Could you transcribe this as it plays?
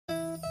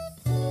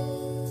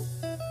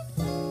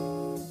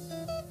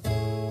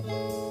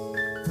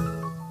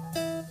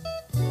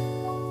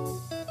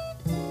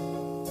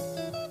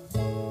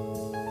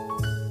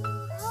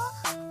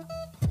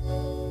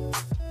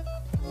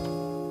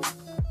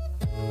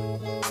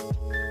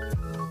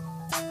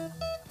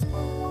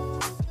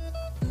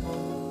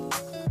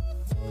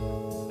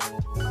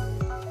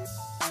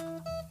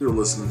You're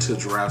listening to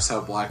Giraffes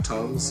Have Black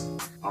Tongues.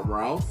 I'm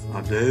Ralph.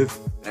 I'm Dave.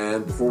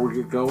 And before we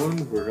get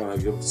going, we're going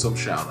to give some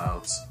shout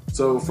outs.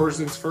 So first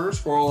things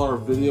first, for all our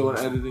video and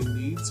editing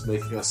needs,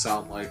 making us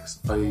sound like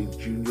a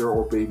Junior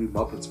or Baby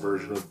Muppets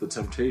version of The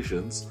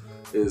Temptations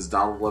is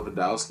Donald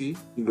Lewandowski. You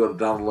can go to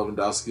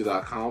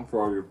donaldlewandowski.com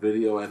for all your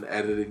video and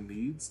editing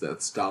needs.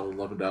 That's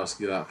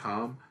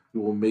donaldlewandowski.com. It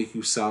will make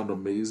you sound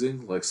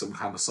amazing, like some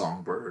kind of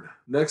songbird.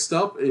 Next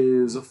up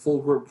is Full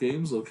Grip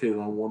Games, located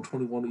on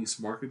 121 East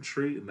Market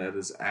Street, and that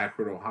is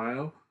Akron,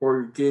 Ohio,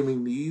 for your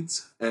gaming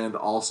needs, and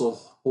also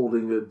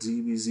holding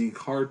DBZ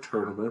card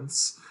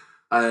tournaments.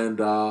 And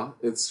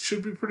it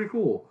should be pretty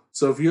cool.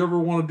 So if you ever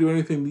want to do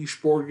anything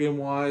niche board game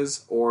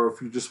wise, or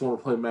if you just want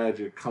to play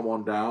Magic, come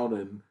on down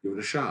and give it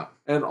a shot.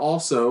 And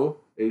also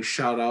a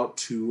shout out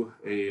to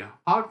a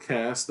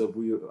podcast that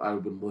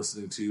I've been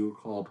listening to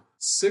called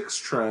Six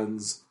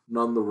Trends,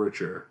 None the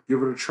Richer.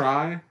 Give it a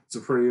try. It's a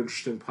pretty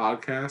interesting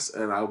podcast,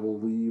 and I will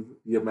leave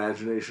the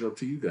imagination up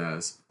to you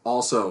guys.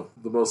 Also,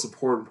 the most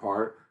important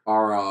part,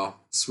 our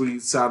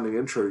sweet sounding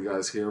intro you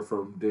guys hear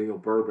from Daniel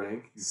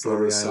Burbank. You go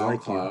to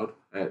SoundCloud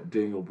at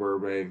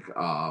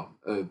DanielBurbank.com,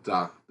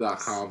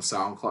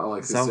 SoundCloud,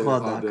 like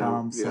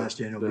SoundCloud.com /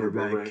 Daniel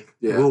Burbank.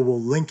 Yeah. We'll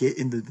link it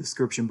in the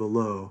description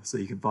below so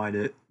you can find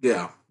it.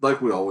 Yeah,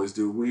 like we always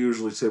do. We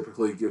usually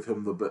typically give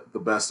him the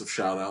best of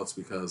shout outs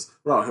because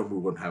without him we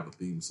wouldn't have a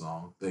theme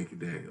song. Thank you,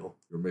 Daniel.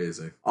 You're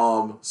amazing.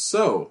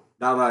 So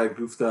now that I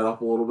goofed that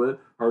up a little bit,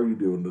 how are you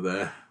doing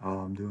today? Oh,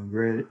 I'm doing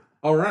great.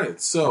 All right,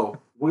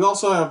 so we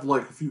also have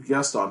like a few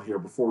guests on here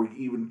before we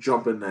even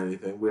jump into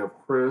anything. We have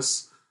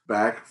Chris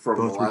back from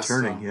both the last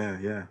returning.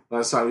 time. Yeah.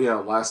 Last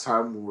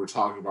time when we were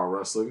talking about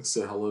wrestling.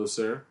 Say hello,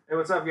 sir. Hey,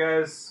 what's up,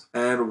 guys?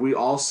 And we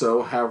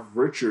also have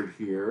Richard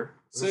here.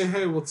 Say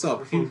hey, what's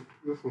up?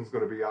 This one's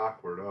going to be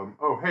awkward.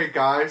 Hey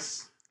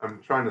guys,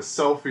 I'm trying to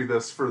selfie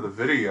this for the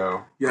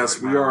video. Yes,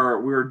 right we now. are.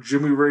 We are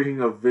Jimmy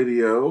rigging a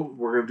video.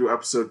 We're going to do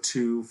episode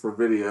 2 for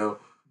video.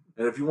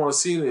 And if you want to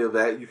see any of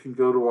that, you can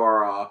go to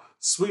our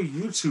sweet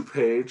YouTube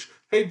page.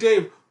 Hey,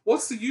 Dave,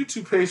 what's the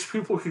YouTube page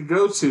people can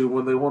go to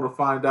when they want to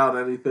find out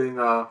anything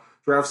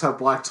Giraffes Have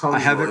Black Tongues? I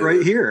have it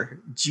right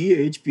here.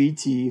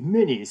 GHBT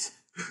Minis.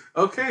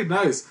 Okay,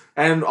 nice.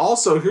 And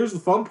also, here's the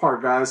fun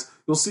part, guys.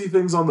 You'll see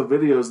things on the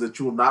videos that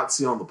you will not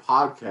see on the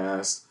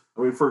podcast.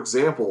 I mean, for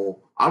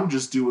example, I'm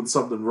just doing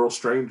something real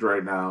strange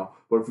right now.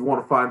 But if you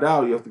want to find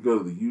out, you have to go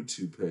to the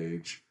YouTube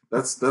page.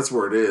 That's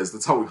where it is.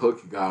 That's how we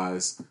hook you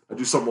guys. I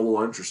do something a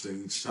little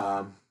interesting each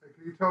time.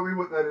 Can you tell me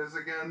what that is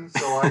again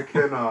so I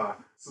can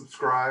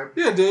subscribe?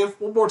 Yeah, Dave,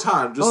 one more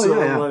time, just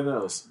everybody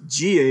knows.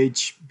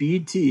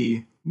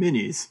 GHBT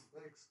Minis.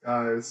 Thanks,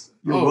 guys.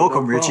 You're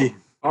welcome, no Richie.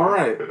 All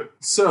right,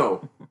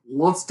 so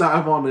let's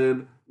dive on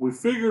in. We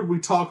figured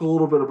we'd talk a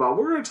little bit about,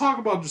 we're going to talk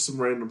about just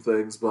some random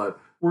things, but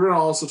we're going to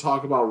also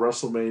talk about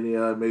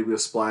WrestleMania and maybe a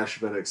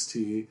splash of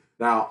NXT.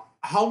 Now,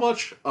 how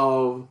much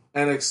of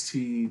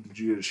NXT did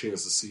you get a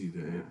chance to see,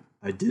 Dave?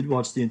 I did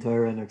watch the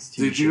entire NXT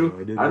Did show. you?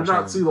 I did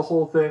not it. see the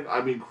whole thing.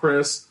 I mean,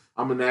 Chris,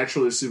 I'm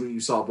naturally assuming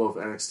you saw both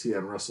NXT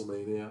and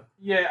WrestleMania.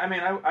 Yeah, I mean,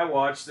 I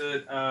watched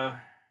it.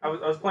 I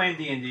was playing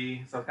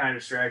D&D, so I was kind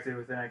of distracted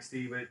with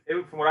NXT, but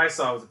from what I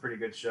saw, it was a pretty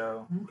good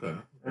show. Okay.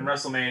 In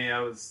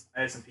WrestleMania,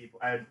 I had some people.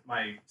 I had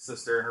my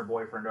sister and her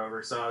boyfriend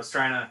over, so I was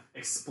trying to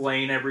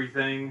explain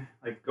everything,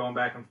 like going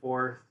back and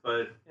forth.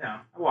 But I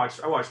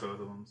watched both of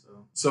them.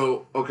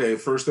 So okay,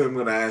 first thing I'm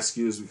going to ask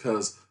you is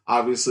because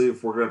obviously,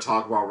 if we're going to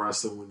talk about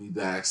wrestling, we need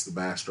to ask the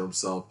master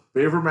himself.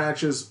 Favorite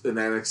matches in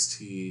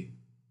NXT?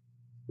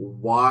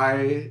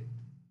 Why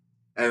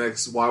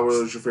were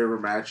those your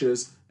favorite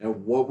matches?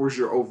 And what was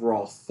your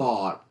overall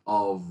thought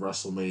of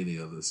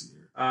WrestleMania this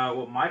year?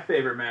 Well, my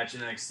favorite match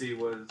in NXT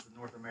was the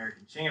North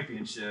American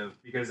Championship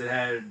because it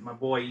had my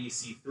boy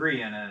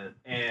EC3 in it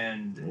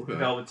and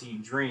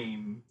Velveteen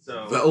Dream.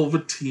 So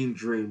Velveteen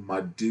Dream,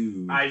 my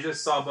dude. I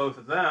just saw both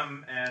of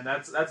them, and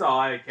that's all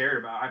I cared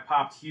about. I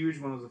popped huge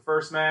when it was the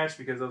first match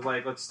because I was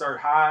like, let's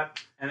start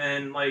hot. And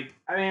then,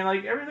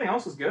 everything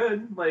else was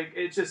good.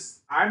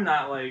 I'm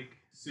not,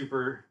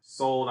 super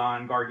sold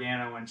on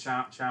Gargano and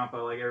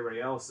Ciampa like everybody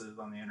else is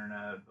on the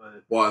internet.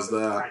 But why is that?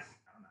 I don't know.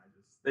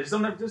 They just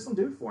don't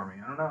do it for me.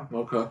 I don't know.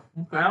 Okay.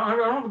 I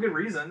don't have a good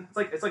reason.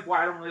 It's like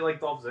why I don't really like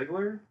Dolph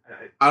Ziggler.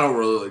 I don't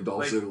really like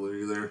Dolph Ziggler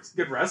either. He's a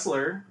good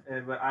wrestler,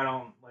 but I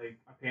don't my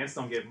pants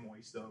don't get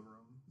moist over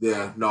him.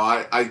 Yeah, no,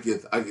 I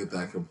get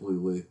that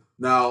completely.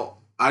 Now,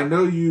 I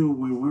know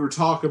we were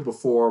talking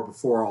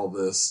before all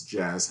this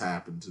jazz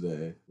happened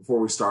today, before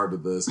we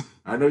started this.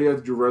 I know you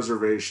had your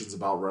reservations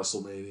about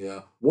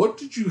WrestleMania. What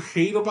did you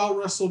hate about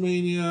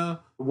WrestleMania?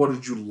 What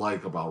did you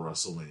like about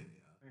WrestleMania?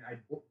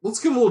 Let's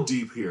get a little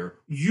deep here.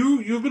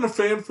 You've been a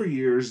fan for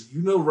years.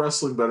 You know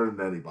wrestling better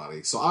than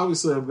anybody. So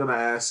obviously I'm going to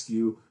ask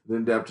you an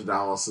in-depth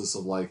analysis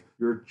of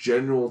your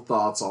general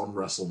thoughts on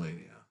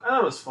WrestleMania. I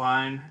thought it was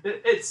fine.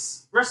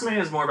 It's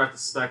WrestleMania is more about the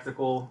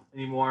spectacle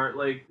anymore.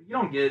 You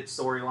don't get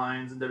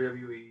storylines in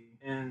WWE,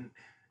 and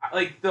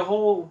the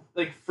whole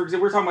for example, we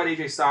were talking about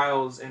AJ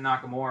Styles and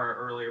Nakamura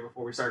earlier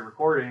before we started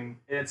recording,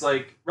 and it's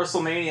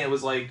WrestleMania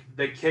was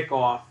the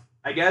kickoff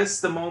I guess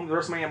the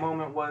WrestleMania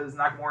moment was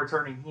Nakamura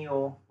turning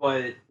heel,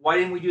 but why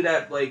didn't we do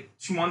that like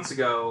 2 months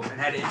ago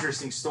and had an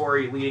interesting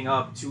story leading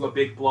up to a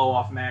big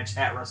blow-off match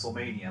at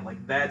WrestleMania?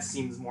 Like that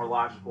seems more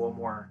logical,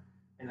 more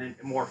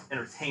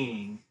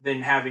entertaining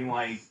than having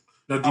like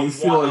Now, do you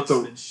feel like the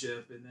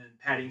one-upsmanship and then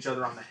patting each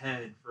other on the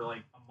head for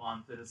like a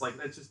month? And it's like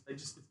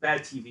it's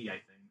bad TV, I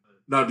think.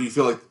 now do you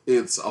feel like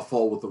it's a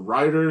fault with the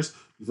writers? Do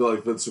you feel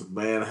like Vince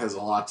McMahon has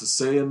a lot to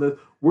say in this?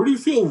 Where do you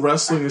feel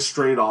wrestling is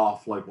straight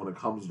off, like when it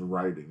comes to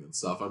writing and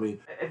stuff? I mean,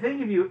 I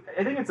think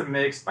it's a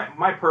mix.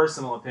 My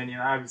personal opinion,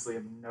 I obviously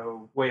have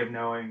no way of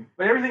knowing,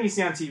 but everything you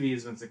see on TV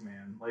is Vince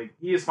McMahon. Like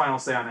he has final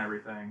say on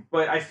everything.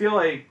 But I feel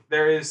like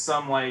there is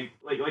some like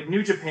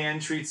New Japan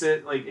treats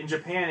it like in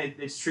Japan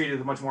it's treated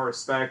with much more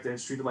respect and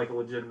it's treated like a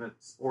legitimate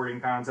sporting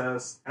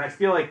contest. And I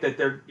feel like that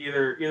they're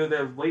either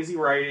they're lazy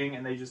writing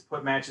and they just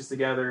put matches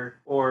together,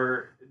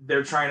 or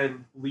they're trying to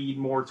lead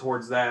more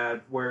towards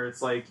that, where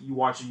it's like you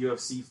watch a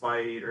UFC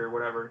fight or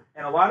whatever.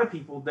 And a lot of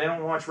people, they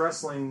don't watch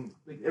wrestling.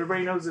 Like,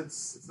 everybody knows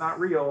it's not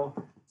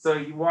real. So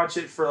you watch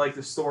it for like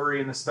the story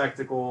and the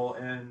spectacle,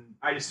 and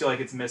I just feel like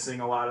it's missing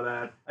a lot of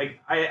that.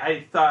 Like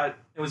I thought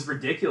it was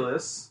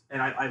ridiculous,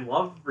 and I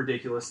love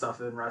ridiculous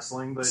stuff in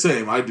wrestling. But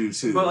same, I do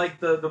too. But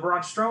like the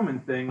Braun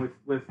Strowman thing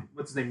with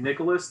what's his name,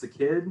 Nicholas the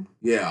Kid.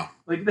 Yeah,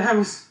 like that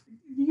was.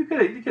 You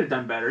could have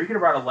done better. You could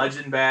have brought a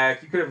legend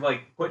back. You could have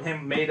like put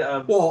him I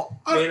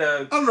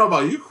don't know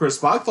about you, Chris,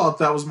 but I thought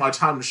that was my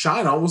time to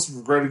shine. I almost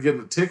regretted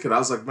getting a ticket. I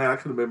was like, man, I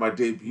could have made my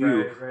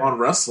debut on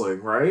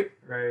wrestling, right?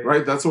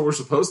 Right. That's what we're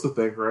supposed to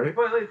think, right?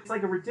 But it's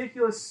like a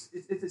ridiculous.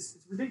 It's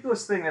a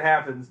ridiculous thing that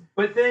happens.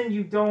 But then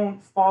you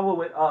don't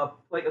follow it up.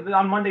 Like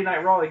on Monday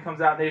Night Raw, it comes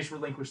out and they just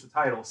relinquish the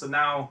title. So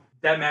now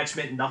that match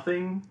meant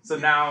nothing. So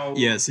now...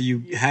 Yeah, so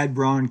you had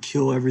Braun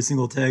kill every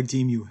single tag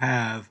team you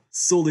have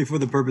solely for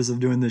the purpose of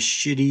doing this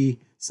shitty,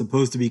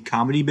 supposed to be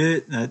comedy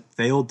bit that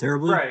failed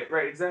terribly. Right,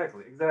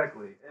 exactly.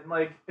 And,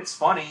 like, it's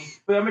funny,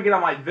 but I'm going to get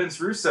on my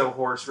Vince Russo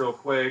horse real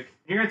quick.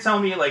 You're going to tell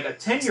me, like, a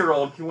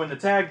 10-year-old can win the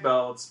tag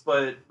belts,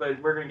 but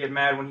we're going to get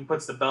mad when he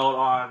puts the belt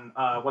on,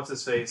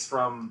 what's-his-face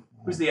from...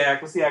 What's the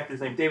actor's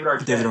name? David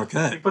Arquette. David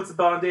Arquette. He puts the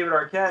belt on David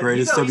Arquette.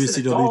 Greatest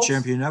WCW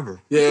champion ever.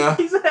 Yeah.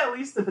 He's at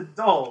least an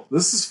adult.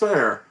 This is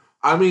fair.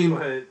 I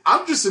mean,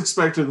 I'm just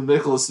expecting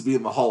Nicholas to be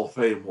in the Hall of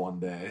Fame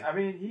one day. I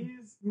mean,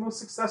 he's the most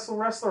successful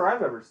wrestler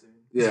I've ever seen.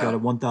 He's got a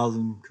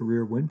 1,000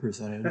 career win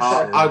percentage.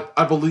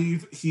 I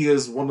believe he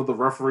is one of the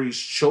referee's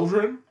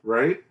children,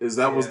 right? Was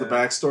the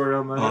backstory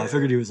on that? I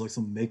figured he was like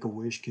some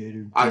Make-A-Wish kid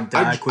who didn't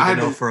die quick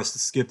enough for us to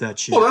skip that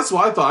shit. Well, that's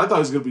what I thought. I thought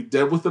he was going to be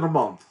dead within a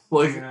month.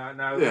 Like,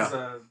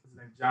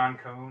 John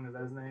Cone, is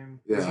that his name?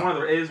 Yeah.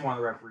 It is one of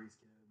the referees.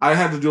 I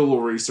had to do a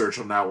little research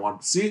on that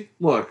one. See,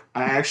 look,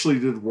 I actually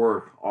did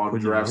work on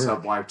Giraffes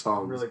Have Black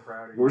Tongues. I'm really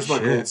proud of you. Where's my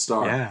gold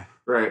star? Yeah.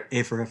 Right.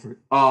 A for effort.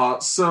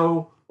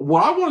 So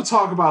what I want to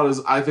talk about is,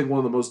 I think, one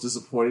of the most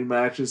disappointing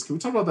matches. Can we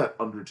talk about that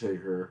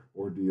Undertaker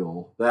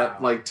ordeal?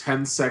 That,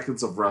 10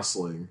 seconds of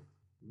wrestling.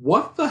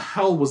 What the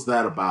hell was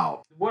that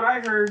about? What I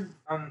heard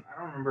on, I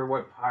don't remember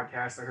what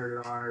podcast I heard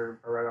it on or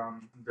read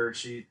on Dirt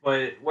Sheet,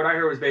 but what I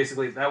heard was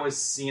basically that was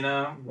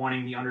Cena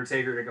wanting the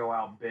Undertaker to go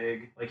out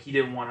big. Like, he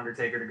didn't want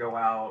Undertaker to go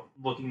out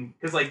looking,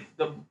 because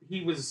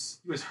he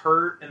was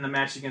hurt in the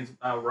match against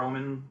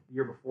Roman the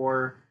year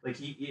before. Like,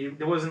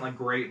 it wasn't a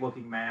great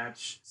looking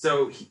match.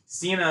 So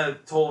Cena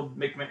told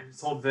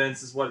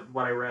Vince, is what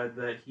I read,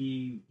 that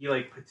he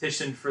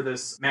petitioned for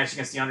this match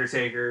against the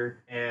Undertaker,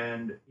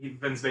 and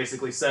Vince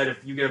basically said,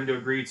 if you get him to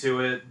agree to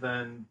it,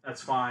 then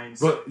that's fine.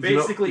 So but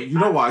basically, you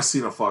know why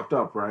Cena fucked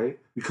up, right?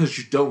 Because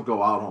you don't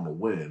go out on a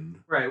win.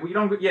 Right. Well, you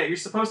don't. Yeah, you're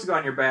supposed to go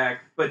on your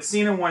back, but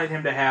Cena wanted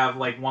him to have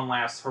one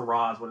last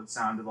hurrah, is what it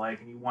sounded like,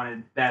 and he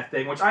wanted that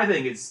thing, which I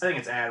think it's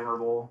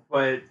admirable.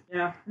 But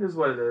yeah, it is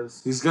what it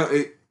is. He's got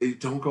it.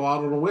 Don't go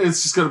out on a win.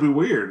 It's just gonna be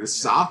weird. It's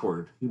just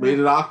awkward. He made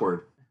it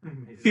awkward.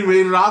 He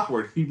made it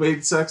awkward. He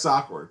made sex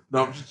awkward.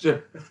 No, I'm just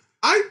joking.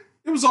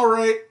 It was all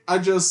right. I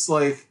just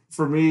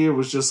for me, it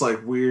was just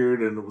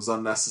weird and it was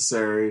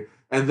unnecessary.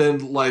 And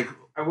then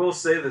I will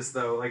say this,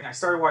 though. I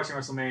started watching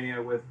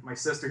WrestleMania with my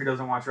sister, who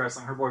doesn't watch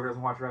wrestling, her boyfriend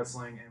doesn't watch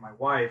wrestling, and my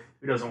wife,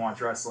 who doesn't watch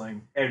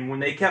wrestling. And when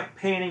they kept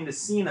panning to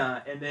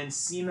Cena, and then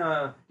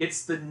Cena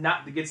gets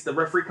the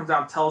referee comes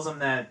out and tells him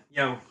that,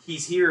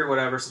 he's here or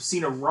whatever, so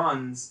Cena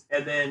runs,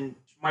 and then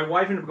my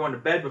wife ended up going to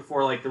bed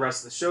before the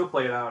rest of the show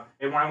played out.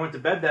 And when I went to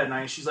bed that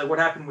night, she's like, "What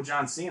happened with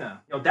John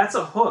Cena?" That's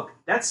a hook.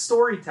 That's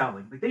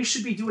storytelling. They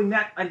should be doing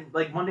that on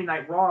Monday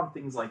Night Raw and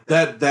things like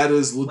that. That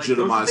is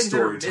legitimized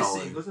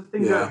storytelling. Those are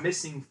things that are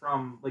missing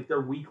from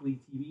their weekly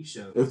TV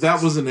shows. If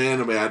that was an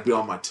anime, I'd be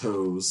on my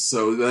toes.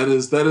 So that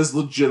is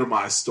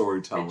legitimized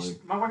storytelling.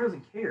 My wife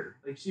doesn't care.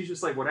 She's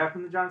just like, "What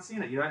happened to John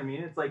Cena?" You know what I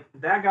mean? It's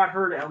that got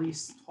her to at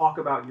least talk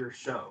about your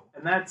show,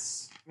 and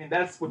that's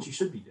what you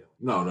should be doing.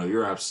 No,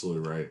 you're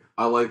absolutely right.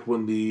 I like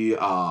when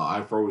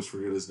I always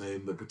forget his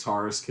name, the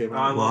guitarist came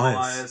out.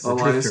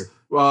 Elias.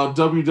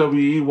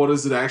 WWE, what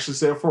does it actually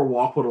stand for?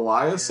 Walk with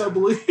Elias, Yeah. I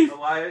believe.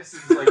 Elias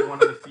is like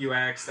one of the few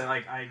acts that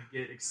like I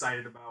get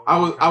excited about.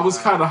 I was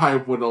kind of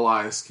hyped when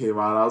Elias came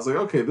out. I was like,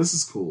 okay, this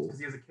is cool. Because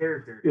he has a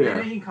character. Yeah. And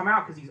then he can come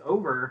out because he's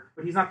over,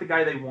 but he's not the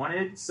guy they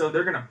wanted, so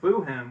they're going to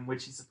boo him,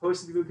 which he's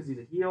supposed to be booed because he's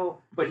a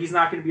heel, but he's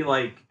not going to be,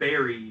 like,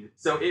 buried.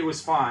 So it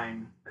was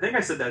fine. I think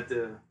I said that to...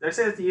 Did I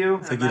say that to you?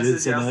 I think you did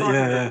say that,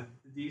 yeah.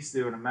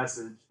 D-Stu in a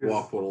message.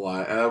 Walk with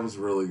Elias. That was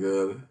really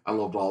good. I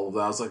loved all of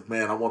that. I was like,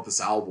 man, I want this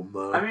album,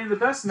 though. I mean, the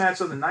best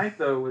match of the night,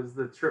 though, was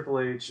the Triple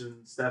H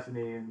and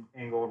Stephanie and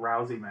Angle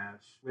Rousey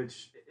match,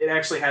 which it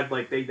actually had,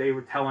 like, they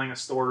were telling a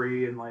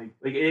story, and, like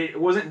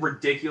it wasn't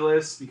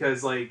ridiculous,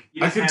 because, like...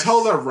 I can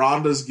tell that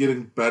Ronda's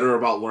getting better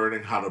about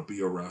learning how to be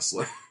a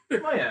wrestler.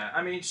 Well, yeah.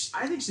 I mean,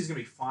 I think she's going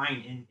to be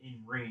fine in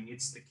ring.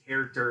 It's the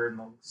character and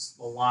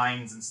the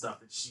lines and stuff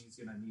that she's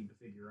going to need to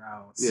figure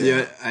out.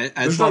 Yeah, I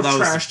There's thought no that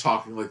was trash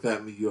talking like that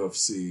in the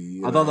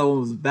UFC. I thought that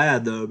one was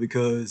bad, though,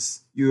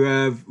 because you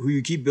have who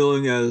you keep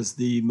billing as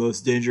the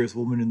most dangerous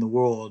woman in the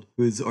world,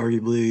 who is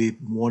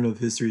arguably one of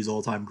history's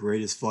all-time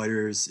greatest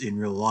fighters in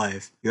real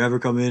life. You have her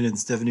come in, and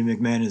Stephanie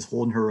McMahon is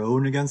holding her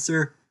own against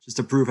her, just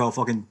to prove how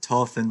fucking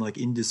tough and, like,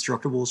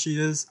 indestructible she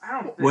is.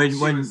 I don't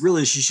think when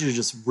really she should have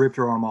just ripped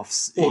her arm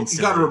off. Well,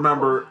 instantly. you got to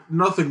remember,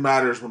 nothing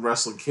matters when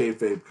wrestling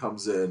kayfabe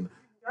comes in.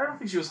 I don't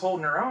think she was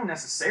holding her own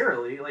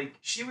necessarily. Like,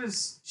 she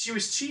was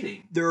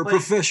cheating. There are Like-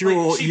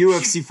 professional like,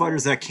 UFC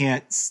fighters that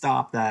can't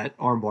stop that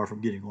armbar from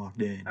getting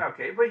locked in.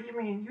 Okay, but you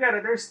mean you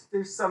gotta?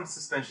 There's some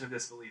suspension of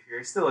disbelief here.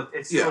 It's still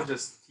Yeah.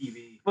 just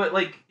TV. But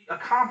like a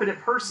competent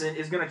person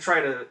is gonna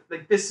try to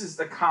this is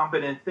the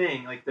competent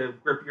thing. Like to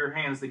grip your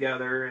hands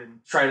together and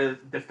try to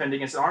defend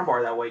against an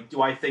armbar that way.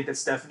 Do I think that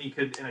Stephanie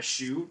could in a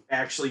shoot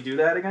actually do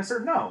that against her?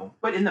 No.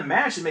 But in the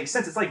match, it makes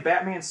sense. It's like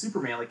Batman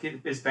Superman. Like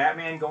is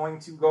Batman going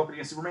to go up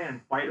against Superman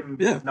and fight him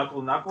knuckle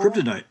to knuckle?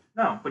 Kryptonite.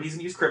 No, but he's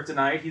gonna use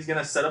kryptonite. He's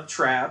gonna set up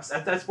traps.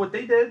 That's what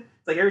they did.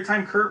 It's like every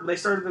time they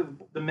started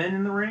the men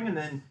in the ring, and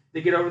then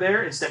they get over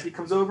there, and Stephanie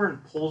comes over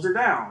and pulls her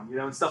down,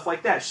 and stuff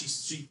like that.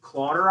 She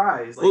clawed her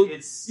eyes. Like Well,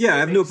 it's yeah, I it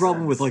have no makes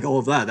problem sense. with like all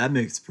of that. That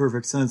makes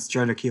perfect sense.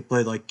 Trying to keep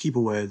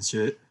away and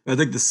shit. But I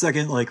think the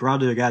second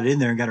Ronda got in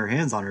there and got her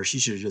hands on her, she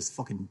should have just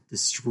fucking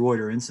destroyed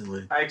her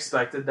instantly. I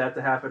expected that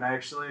to happen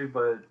actually,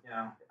 but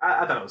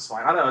I thought it was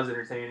fine. I thought it was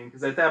entertaining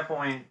because at that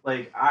point,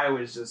 like I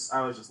was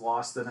just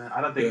lost in it. I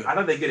don't think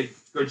they did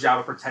a good job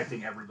of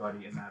protecting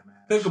everybody in that match.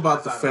 Think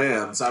about the I thought it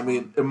was fans. I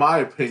mean, in my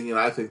opinion,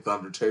 I think The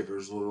Undertaker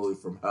is literally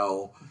from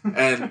hell.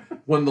 And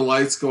when the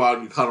lights go out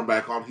and you cut him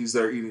back on, he's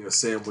there eating a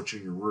sandwich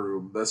in your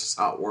room. That's just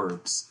how it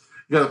works.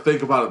 You got to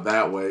think about it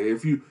that way.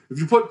 If you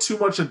put too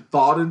much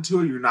thought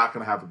into it, you're not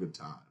going to have a good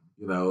time.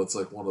 It's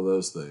like one of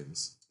those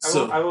things.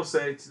 I will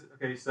say,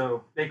 okay,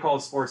 so they call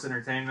it sports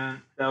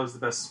entertainment. That was the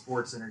best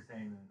sports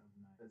entertainment.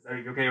 Are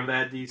you okay with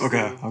that, DC?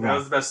 Okay. That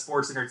was the best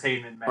sports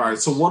entertainment match. All right,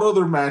 so what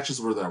other matches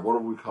were there? What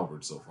have we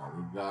covered so far?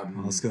 We've gotten...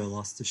 Asuka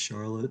lost to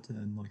Charlotte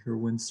and her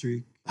win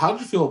streak. How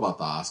did you feel about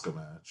the Asuka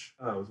match?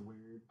 Oh, that was weird.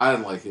 I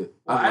didn't like it.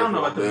 Well, I don't know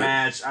about the bit.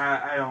 match.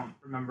 I don't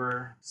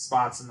remember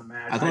spots in the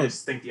match. I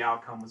just think the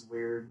outcome was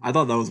weird. I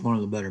thought that was one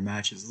of the better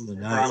matches of the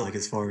night. Probably,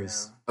 as far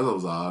as I thought it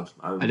was odd.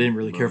 I didn't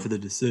really care for the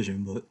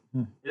decision, but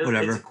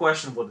whatever. It's a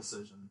questionable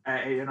decision.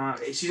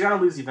 She's got to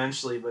lose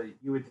eventually, but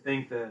you would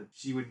think that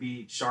she would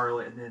beat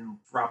Charlotte and then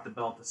drop the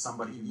belt to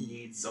somebody who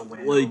needs a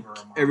win. Like over a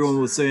monster. everyone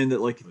was saying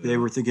that they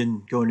were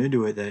thinking going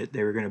into it that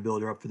they were going to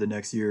build her up for the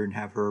next year and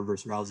have her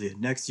versus Rousey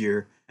next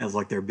year as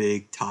their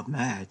big top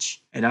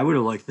match. And I would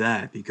have liked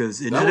that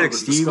because in That would've been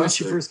NXT when she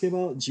disgusting. first came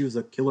out, she was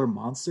a killer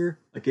monster.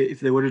 Like if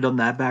they would have done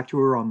that back to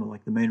her on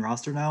the main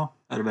roster now,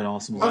 that'd have been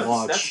awesome to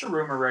watch. That's the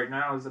rumor right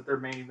now is that they're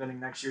main eventing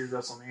next year's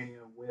WrestleMania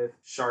with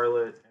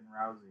Charlotte and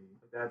Rousey.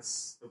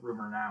 That's the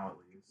rumor now,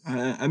 at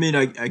least. I mean,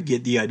 I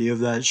get the idea of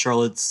that.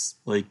 Charlotte's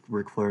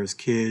Ric Flair's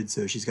kid,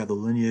 so she's got the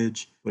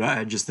lineage. But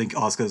I just think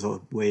Asuka's a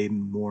way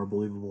more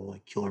believable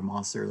killer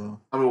monster, though.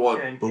 I mean, what?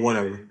 Yeah, in But kayfabe,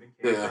 whatever. in kayfabe,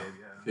 Yeah. yeah.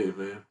 Okay,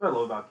 man. What I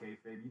love about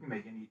kayfabe, you can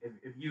make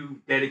if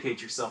you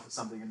dedicate yourself to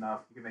something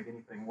enough, you can make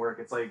anything work.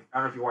 It's like, I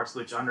don't know if you watched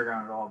Lucha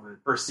Underground at all, but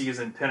first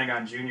season,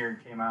 Pentagon Jr.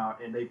 came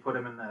out, and they put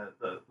him in the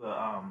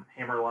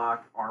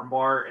hammerlock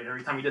armbar, and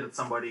every time he did it,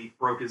 somebody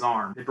broke his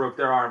arm. They broke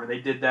their arm, and they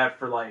did that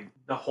for,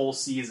 the whole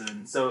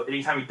season. So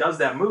anytime he does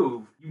that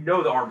move,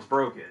 the arm's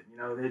broken.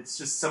 It's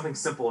just something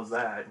simple as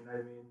that. You know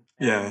what I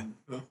mean?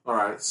 Yeah. All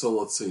right, so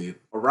let's see.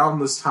 Around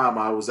this time,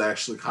 I was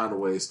actually kind of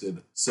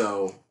wasted.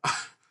 So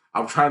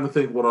I'm trying to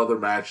think what other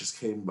matches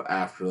came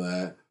after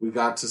that. We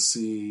got to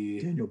see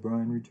Daniel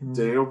Bryan return.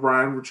 Daniel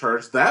Bryan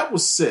returns. That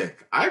was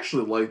sick. I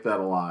actually liked that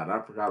a lot. I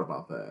forgot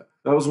about that.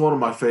 That was one of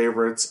my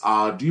favorites.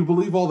 Do you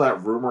believe all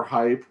that rumor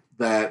hype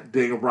that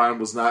Daniel Bryan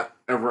was not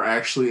ever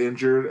actually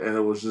injured and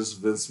it was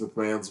just Vince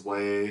McMahon's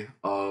way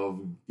of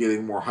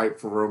getting more hype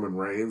for Roman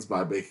Reigns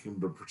by making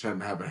him to pretend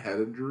to have a head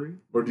injury?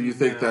 Or do you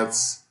think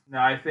that's No,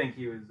 I think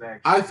he was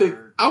actually. I think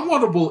hurt. I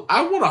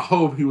want to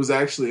hope he was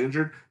actually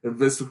injured, and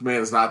Vince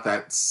McMahon is not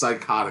that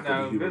psychotic of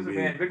No, a human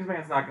being. Vince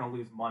McMahon's not going to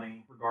lose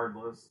money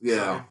regardless. Yeah.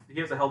 So if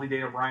he has a healthy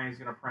Daniel Bryan who's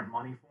going to print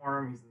money for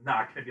him, he's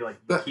not going to be like,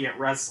 you can't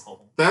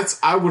wrestle.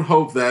 I would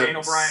hope that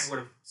Daniel Bryan would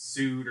have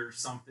sued or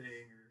something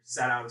or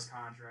sat out his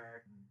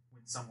contract and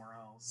went somewhere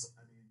else.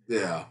 I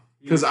mean, yeah.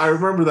 Because I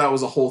remember that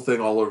was a whole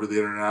thing all over the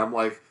internet.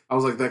 I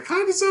was like, that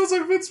kind of sounds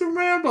like Vince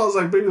McMahon, but I was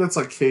like, maybe that's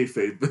like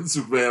kayfabe Vince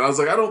McMahon. I was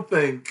like, I don't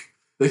think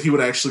that he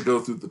would actually go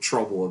through the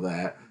trouble of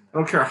that. I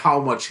don't care how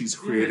much he's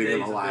creating in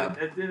the lab.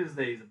 At the end of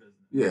the day, he's a business.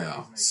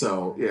 Yeah.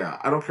 So, yeah,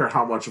 I don't care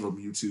how much of a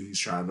Mewtwo he's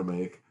trying to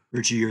make.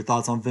 Richie, your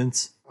thoughts on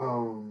Vince? I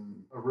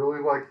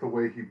really like the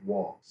way he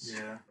walks.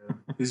 Yeah.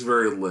 He's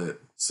very lit.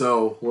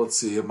 So let's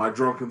see. In my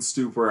drunken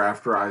stupor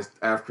after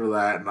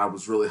that, and I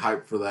was really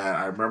hyped for that.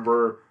 I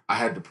remember I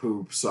had to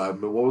poop. So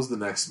what was the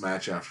next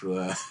match after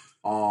that?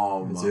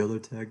 Was the other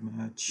tag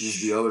match?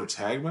 Was the other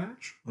tag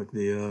match? Like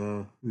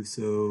the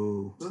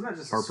Uso Wasn't that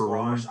just Harper a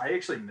Rowan? squash? I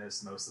actually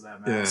missed most of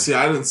that match. Yeah. See,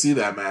 I didn't see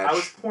that match. I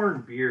was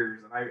pouring beers,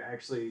 and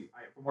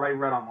from what I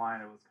read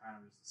online, it was kind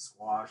of just a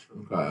squash. For the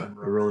Okay. Golden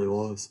It really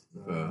Brothers.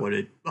 was. Okay. But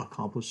it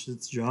accomplished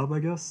its job, I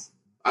guess.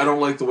 I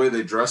don't like the way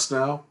they dress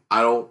now.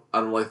 I don't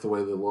like the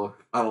way they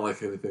look. I don't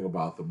like anything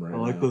about them right I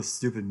like now. those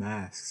stupid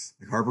masks.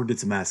 Like Harper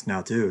gets a mask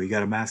now too. He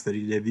got a mask that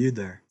he debuted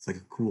there. It's like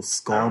a cool I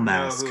skull don't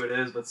mask. know who it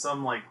is, but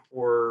some like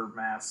horror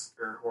mask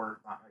or horror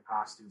not like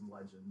costume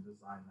legend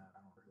designed that. I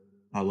don't know who it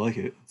is. I like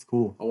it. It's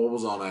cool. Oh, what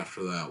was on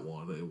after that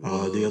one? It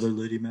was... The other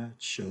lady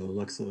match,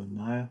 Alexa and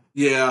Nia.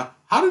 Yeah.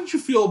 How did you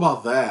feel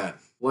about that?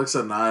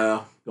 Alexa and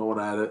Nia going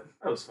at it.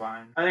 That was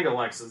fine. I think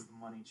Alexa's the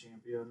money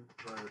champion,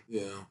 but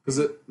Yeah. Because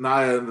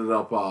Nia ended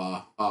up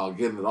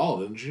getting it all,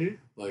 didn't she?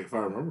 Like, if I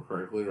remember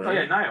correctly, right? oh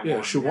yeah, Nia won.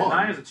 Yeah, she won.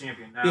 Nia's a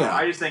champion now. Yeah.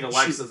 I just think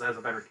Alexa's has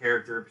a better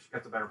character. She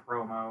gets a better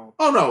promo.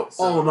 Oh, no.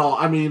 So-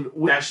 I mean...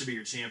 That should be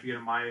your champion,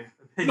 in my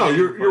opinion. No,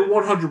 you're but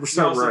 100%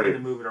 you also right. need to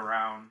move it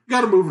around. You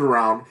got to move it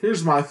around.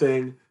 Here's my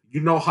thing. You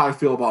know how I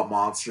feel about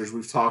monsters.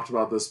 We've talked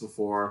about this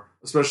before,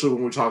 especially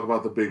when we talk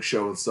about the Big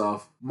Show and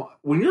stuff.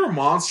 When you're a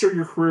monster,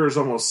 your career is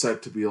almost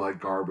set to be like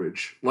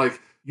garbage.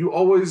 Like, you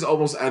always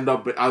almost end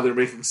up either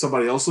making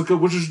somebody else look good,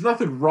 which is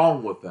nothing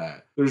wrong with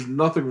that. There's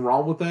nothing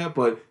wrong with that,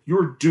 but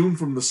you're doomed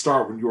from the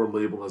start when you're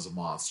labeled as a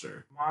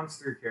monster.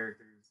 Monster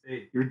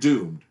characters. You're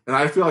doomed. And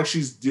I feel like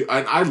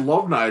I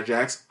love Nia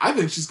Jax. I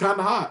think she's kind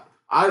of hot.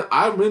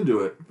 I'm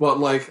into it. But,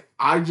 like,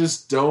 I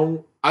just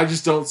don't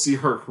see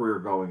her career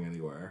going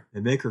anywhere. They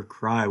make her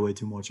cry way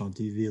too much on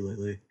TV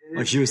lately.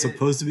 Like she was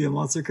supposed to be a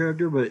monster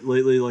character, but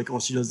lately, like all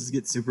she does is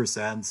get super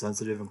sad and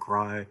sensitive and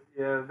cry.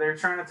 Yeah, they're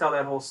trying to tell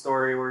that whole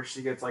story where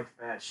she gets like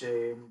fat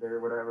shamed or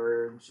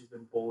whatever, and she's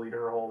been bullied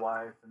her whole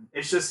life. And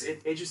it's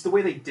just the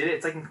way they did it.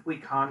 It's like in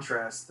complete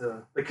contrast to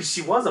like because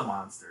she was a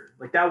monster.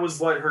 Like that was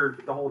what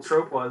the whole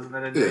trope was, and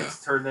then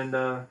it's turned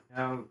into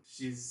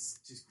she's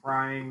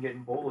crying,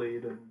 getting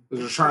bullied, and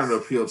They're trying to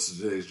appeal to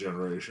today's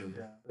generation,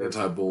 Yeah.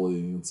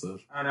 anti-bullying and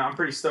such. I don't know. I'm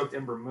pretty stoked.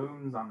 Ember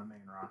Moon's on the main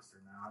roster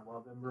now. I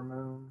love Ember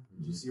Moon.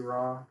 Did you see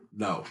Raw?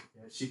 No.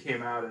 Yeah, she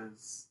came out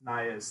as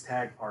Nia's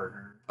tag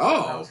partner.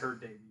 Oh. That was her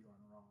debut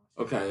on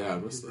Raw. Okay, yeah, I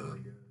She's missed that. really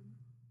good.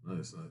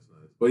 Nice.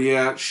 But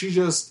yeah,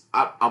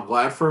 I'm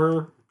glad for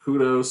her.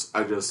 Kudos.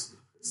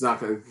 It's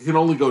not gonna. It can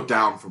only go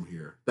down from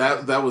here.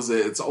 That was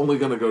it. It's only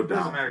gonna go It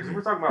doesn't down. matter. 'Cause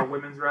we're talking about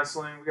women's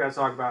wrestling. We gotta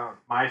talk about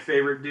my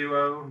favorite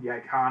duo. The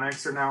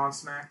Iconics are now on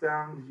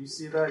SmackDown. Did you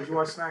see that? Did you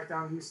watch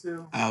SmackDown, you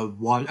Stu?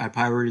 I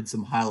pirated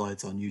some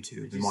highlights on YouTube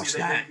Did and you watched see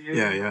they that.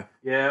 debuted?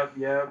 Yeah.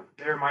 Yep.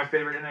 They're my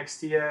favorite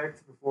NXT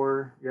act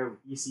before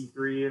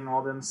EC3 and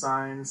all them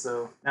signed.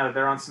 So now that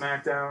they're on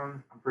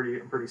SmackDown, I'm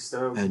pretty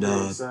stoked. And,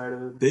 pretty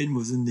excited. Peyton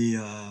was in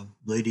the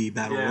Lady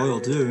Battle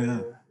Royal too. Yeah.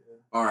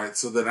 All right.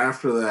 So then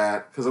after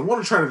that, because I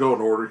want to try to go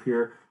in order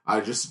here, I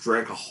just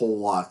drank a whole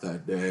lot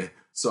that day.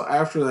 So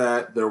after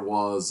that, there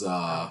was.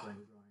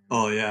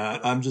 Oh yeah,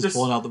 I'm just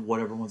pulling out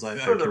whatever ones I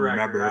for can the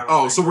record, remember. I don't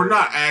Oh, so we're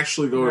not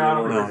actually going in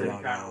order. No, No.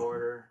 kind of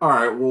order. All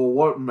right. Well,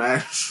 what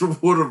match?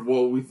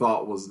 What we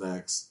thought was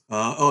next?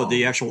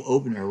 The actual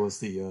opener was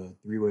the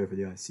three-way for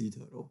the IC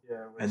title,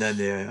 Yeah, and then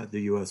the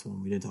US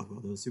one. We didn't talk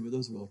about those two, but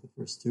those were like the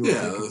first two. Yeah, I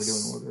think, if we're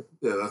that's- doing order.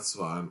 Yeah, that's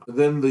fine.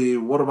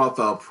 Then what about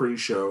the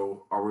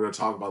pre-show? Are we going to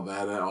talk about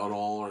that at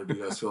all, or do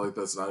you guys feel like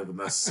that's not even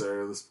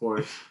necessary at this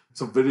point?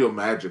 Some video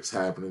magic's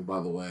happening, by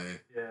the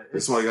way. yeah.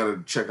 That's why you got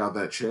to check out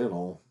that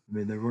channel. I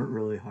mean, there weren't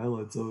really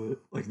highlights of it,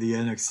 like the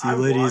NXT I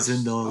ladies watched-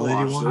 and the I lady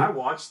watched one. it. I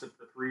watched the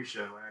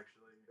pre-show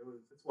actually.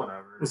 It's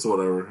whatever. It's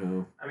whatever.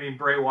 Yeah. I mean,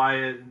 Bray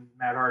Wyatt and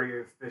Matt Hardy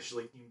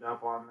officially teamed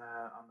up on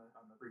that on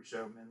the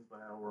pre-show men's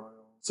battle royal.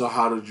 So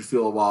how did you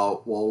feel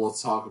about? Well,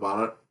 let's talk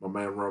about it. My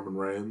man Roman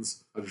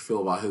Reigns. How did you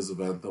feel about his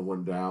event that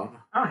went down?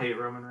 I don't hate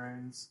Roman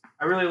Reigns.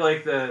 I really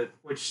like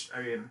which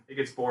I mean, it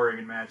gets boring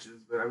in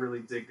matches, but I really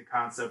dig the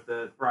concept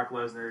that Brock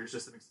Lesnar is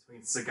just a mix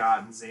between Sagat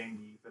and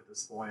Zangief at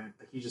this point.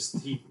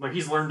 Like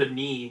he's learned a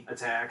knee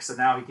attack, so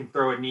now he can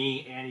throw a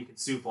knee and he can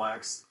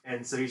suplex,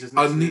 and so he's just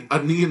A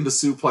knee in the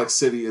Suplex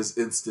City is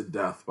instant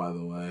death, by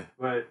the way.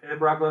 But and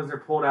Brock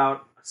Lesnar pulled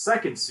out a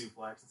second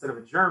suplex instead of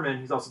a German.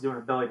 He's also doing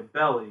a belly to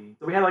belly.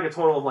 So we had like a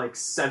total of like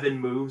 7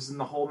 moves in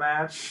the whole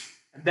match.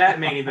 And that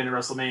main event in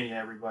WrestleMania,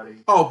 everybody.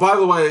 Oh, by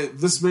the way,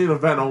 this main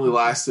event only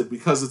lasted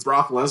because it's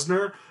Brock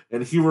Lesnar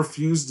and he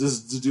refused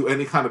to do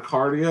any kind of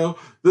cardio.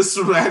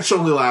 This match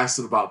only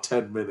lasted about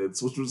 10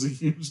 minutes, which was a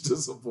huge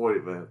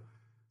disappointment.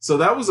 So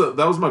that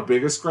was my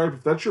biggest gripe.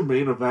 If that's your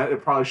main event,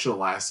 it probably should have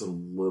lasted a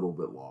little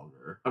bit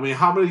longer. I mean,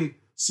 how many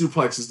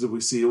suplexes did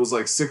we see? It was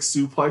like 6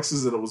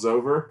 suplexes and it was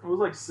over. It was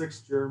like 6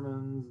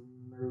 Germans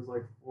and there was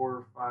like 4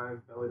 or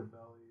 5 belly to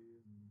belly.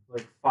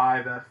 Like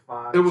 5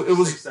 F5, it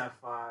was 6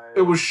 F5.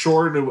 It was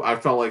short, and I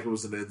felt like it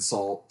was an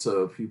insult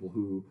to people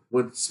who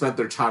spent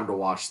their time to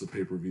watch the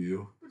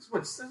pay-per-view.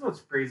 That's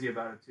what's crazy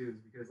about it, too, is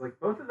because like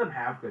both of them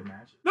have good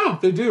matches. No,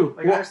 they do.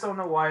 Like, I just don't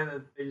know why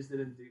they just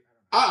didn't do.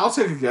 I'll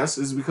take a guess.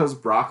 Is because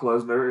Brock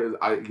Lesnar.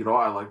 I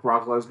like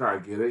Brock Lesnar. I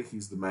get it.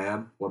 He's the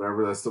man.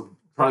 Whatever. That's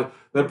probably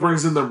that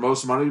brings in their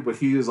most money. But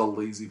he is a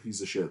lazy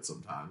piece of shit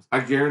sometimes.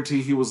 I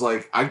guarantee he was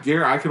like. I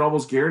can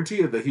almost guarantee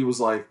it that he was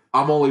like,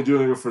 I'm only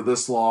doing it for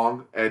this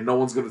long, and no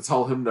one's going to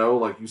tell him no.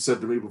 Like you said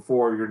to me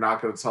before, you're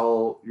not going to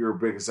tell your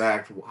biggest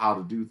act how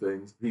to do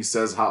things. He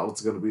says how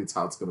it's going to be. It's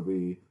how it's going to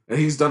be. And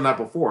he's done that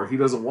before. He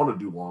doesn't want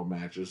to do long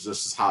matches.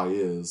 Just how he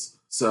is.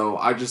 So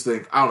I just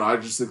think, I don't know, I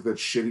just think that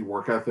shitty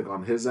work ethic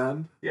on his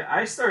end. Yeah,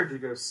 I started to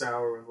go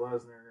sour with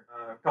Lesnar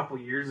a couple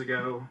years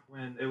ago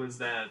when it was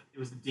the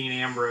Dean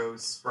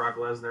Ambrose, Brock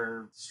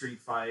Lesnar street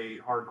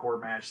fight,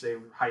 hardcore match they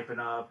were hyping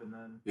up, and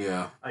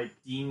then like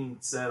Dean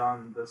said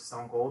on the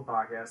Stone Cold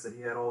podcast that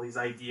he had all these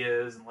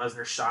ideas and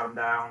Lesnar shot him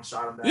down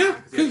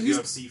because he had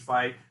a UFC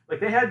fight. Like,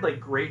 they had, like,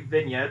 great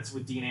vignettes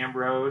with Dean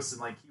Ambrose, and,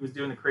 like, he was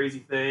doing the crazy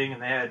thing,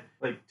 and they had,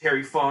 like,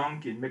 Terry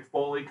Funk and Mick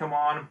Foley come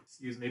on,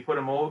 put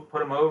him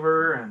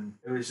over, and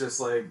it was just,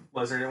 like,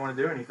 Lesnar didn't want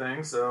to do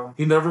anything, so...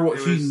 He never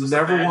wants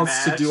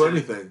to do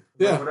anything.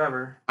 Yeah.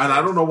 Whatever. And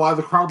I don't know why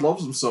the crowd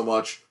loves him so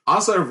much.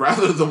 Honestly, I'd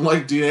rather them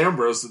like Dean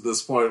Ambrose at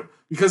this point,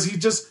 because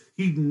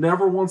he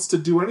never wants to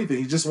do anything.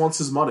 He just wants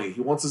his money.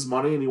 He wants his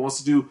money, and he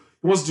wants to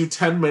do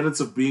 10 minutes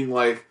of being,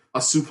 like, a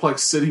suplex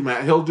city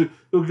match. He'll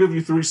give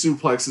you 3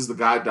 suplexes, the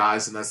guy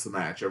dies, and that's the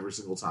match every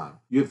single time.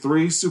 You get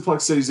 3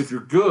 suplex cities. If you're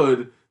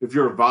good, if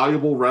you're a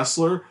valuable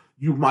wrestler,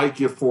 you might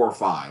get 4 or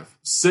 5.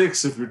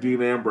 6 if you're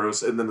Dean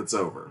Ambrose, and then it's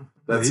over.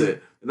 That's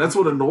it. And that's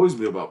what annoys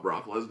me about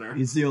Brock Lesnar.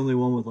 He's the only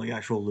one with like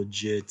actual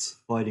legit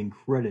fighting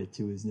credit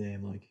to his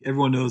name. Like,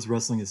 everyone knows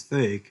wrestling is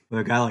fake, but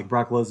a guy like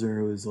Brock Lesnar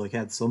who's like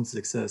had some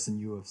success in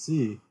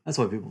UFC, that's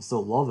why people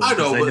still love him. I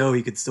know, they know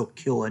he could still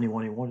kill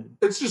anyone he wanted.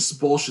 It's just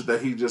bullshit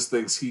that he just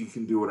thinks he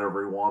can do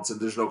whatever he wants and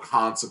there's no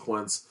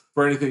consequence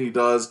for anything he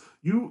does.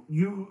 You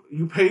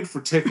paid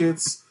for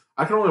tickets.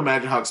 I can only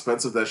imagine how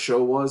expensive that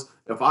show was.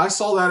 If I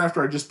saw that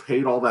after I just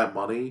paid all that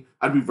money,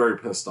 I'd be very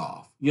pissed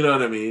off. You know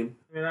what I mean?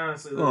 I mean,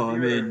 honestly,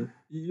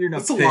 you're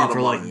not paying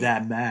for like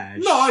that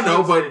match. No, I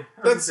know, but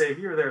if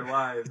you were there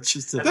live, it's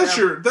just that's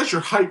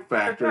your hype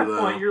factor. At that though.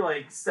 point, you're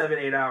like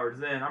 7-8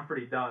 hours in. I'm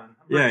pretty done.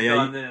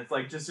 Then it's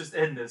like just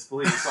end this,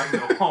 please, so I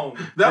can go home.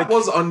 That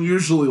was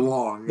unusually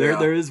long.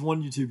 There is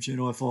one YouTube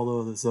channel I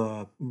follow that's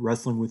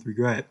Wrestling with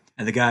Regret,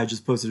 and the guy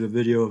just posted a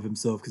video of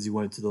himself because he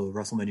went to the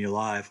WrestleMania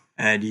Live,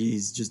 and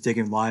he's just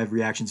taking live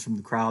reactions from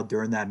the crowd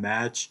during that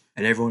match,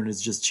 and everyone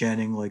is just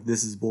chanting like,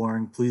 "This is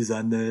boring, please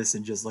end this,"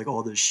 and just like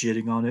all this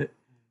shitting on it.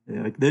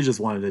 Yeah, like, they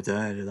just wanted it to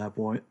end at that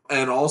point.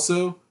 And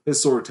also,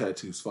 his sword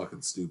tattoo's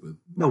fucking stupid.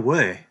 No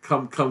way.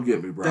 Come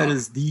get me, bro. That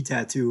is the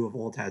tattoo of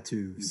all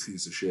tattoos. You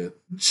piece of shit.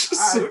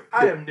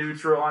 I am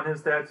neutral on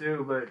his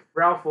tattoo, but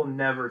Ralph will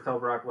never tell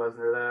Brock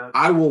Lesnar that.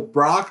 I will,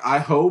 Brock, I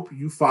hope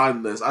you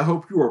find this. I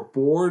hope you are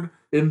bored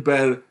in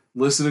bed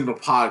listening to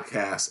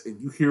podcasts and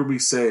you hear me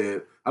say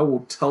it. I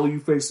will tell you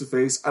face to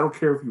face. I don't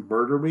care if you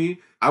murder me.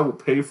 I will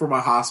pay for my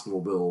hospital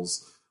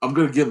bills. I'm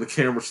going to get in the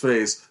camera's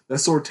face. That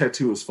sword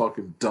tattoo is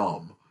fucking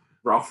dumb.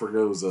 Ralph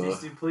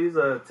Fergoza. Please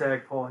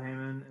tag Paul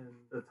Heyman and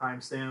the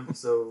timestamp.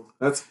 So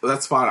that's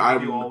fine.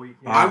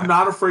 I'm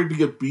not afraid to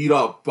get beat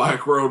up by a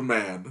grown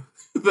man.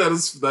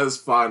 that is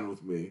fine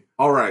with me.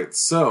 All right,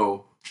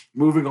 so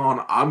moving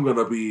on. I'm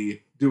gonna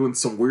be doing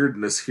some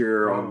weirdness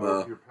here on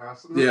the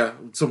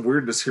some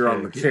weirdness here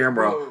on the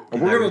camera,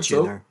 and we're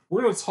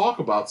gonna talk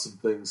about some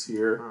things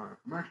here.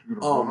 I'm actually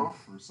gonna run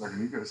off for a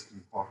second. You guys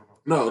can talk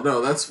about. No,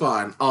 that's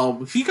fine.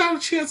 He got a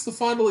chance to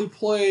finally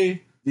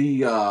play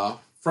the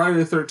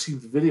Friday the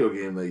 13th video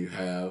game that you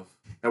have,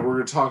 and we're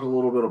going to talk a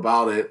little bit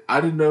about it.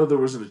 I didn't know there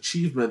was an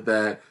achievement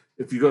that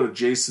if you go to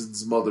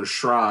Jason's mother's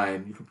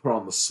shrine, you can put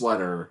on the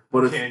sweater.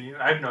 But can you?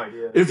 I have no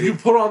idea. If you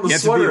put on the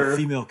sweater... You have to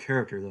be a female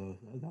character, though.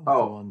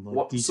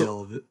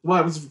 Detail of it. What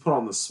happens if you put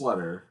on the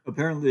sweater?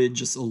 Apparently, it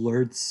just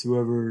alerts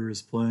whoever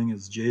is playing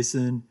as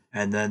Jason,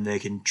 and then they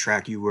can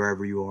track you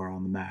wherever you are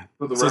on the map.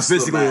 So it's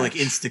basically like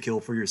insta-kill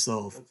for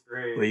yourself. That's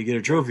great. But you get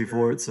a trophy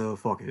for it, so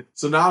fuck it.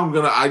 So now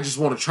I just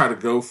want to try to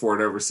go for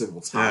it every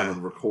single time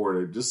and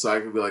record it, just so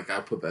I can be like, I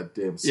put that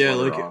damn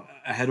sweater on.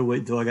 I had to wait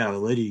until I got a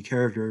lady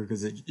character,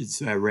 because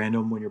it's at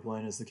random when you're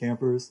playing as the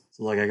campers.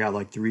 So like I got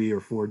like 3 or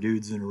 4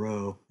 dudes in a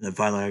row, and then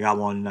finally I got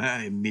one, and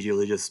I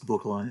immediately just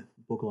bookline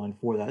book line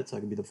for that, so I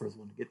can be the first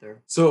one to get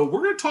there. So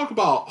we're going to talk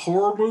about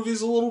horror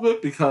movies a little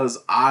bit because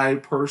I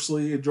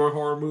personally enjoy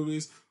horror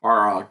movies.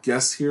 Our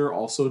guest here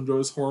also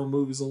enjoys horror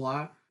movies a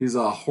lot. He's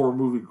a horror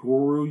movie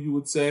guru, you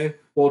would say.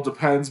 Well, it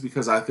depends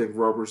because I think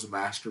Rubber's a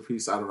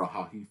masterpiece. I don't know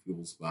how he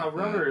feels about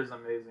that. Rubber is an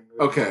amazing movie.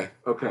 Okay.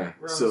 We're on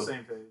the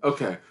same page.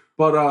 Okay,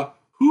 but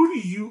who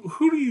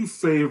do you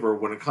favor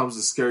when it comes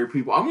to scary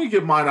people? I'm gonna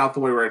get mine out the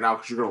way right now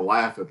because you're gonna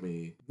laugh at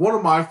me. One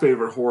of my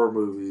favorite horror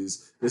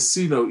movies is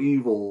See No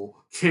Evil.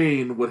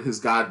 Kane with his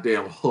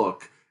goddamn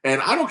hook,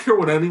 and I don't care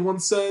what anyone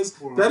says.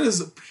 That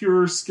is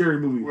pure scary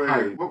movie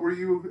hype. What were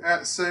you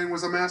saying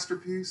was a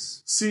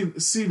masterpiece? See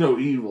No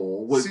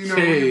Evil with See No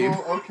Kane.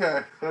 Evil?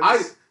 Okay.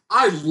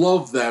 I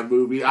love that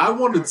movie. I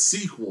wanted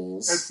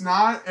sequels. It's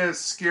not as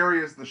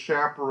scary as The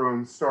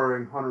Chaperone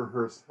starring Hunter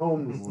Hearst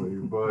Helmsley,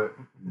 but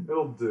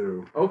it'll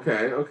do.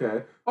 Okay.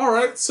 All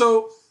right,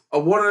 so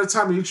one at a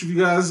time, each of you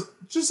guys,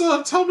 just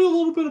tell me a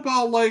little bit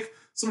about like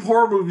some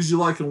horror movies you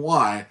like and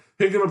why.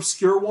 Pick an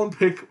obscure one.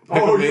 Pick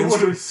a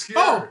mainstream.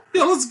 Oh,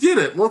 yeah, let's get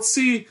it. Let's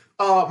see.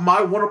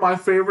 One of my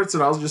favorites,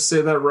 and I'll just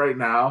say that right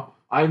now.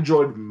 I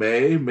enjoyed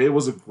May. May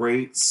was a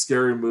great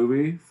scary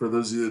movie. For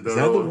those of you that don't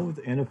know, is that the one with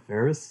Anna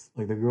Faris,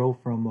 like the girl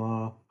from?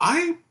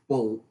 I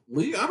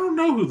don't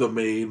know who the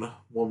main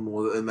one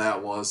was in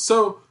that was.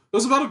 So it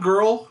was about a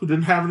girl who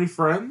didn't have any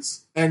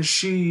friends, and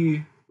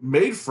she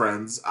made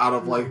friends out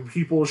of like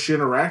people she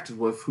interacted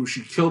with who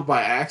she killed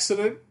by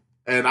accident.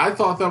 And I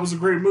thought that was a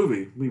great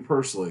movie, me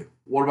personally.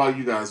 What about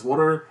you guys? What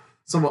are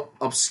some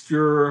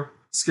obscure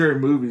scary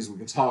movies we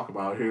can talk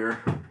about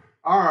here?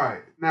 All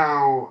right.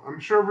 Now, I'm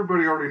sure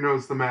everybody already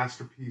knows the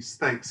masterpiece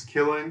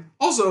Thanksgiving.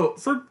 Also,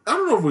 I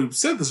don't know if we've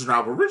said this or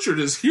not, but Richard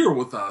is here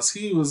with us.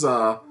 He was,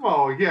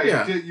 Well,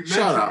 yeah, you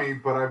mentioned me,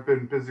 but I've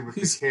been busy with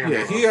the camera.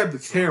 Yeah, he had the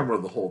camera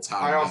the whole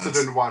time. I also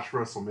didn't watch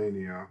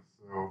WrestleMania,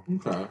 so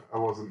okay. I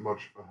wasn't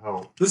much of a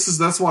help.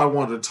 That's why I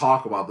wanted to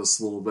talk about this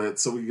a little bit,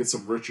 so we can get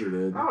some Richard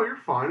in. Oh, you're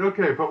fine.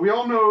 Okay, but we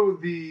all know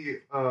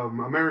the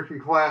American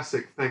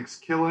classic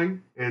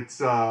Thanksgiving. It's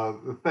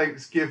the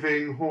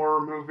Thanksgiving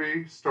horror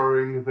movie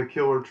starring the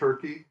killer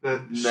turkey.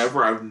 I've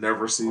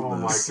never seen this. Oh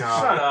my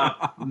god! Shut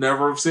up! I've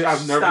never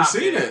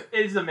seen it.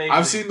 It's amazing.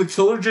 I've seen the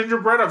Killer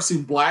Gingerbread. I've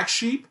seen Black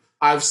Sheep.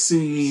 I've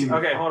seen.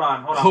 Okay, hold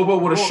on. Hobo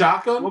with a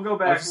Shotgun. We'll go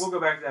back to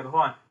that. But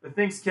hold on. The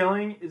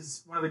Thanksgiving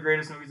is one of the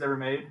greatest movies ever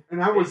made.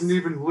 And I wasn't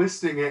even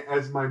listing it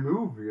as my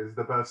movie as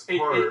the best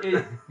part.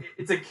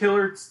 It's a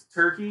killer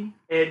turkey,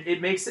 and it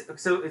makes it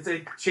so it's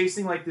like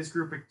chasing like this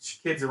group of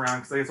kids around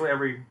because that's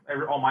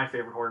what all my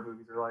favorite horror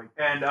movies are like.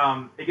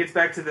 And it gets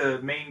back to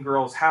the main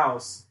girl's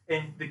house,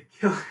 and the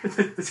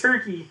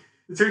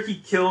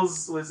turkey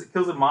kills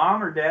the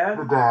mom or dad.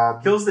 The dad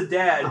kills the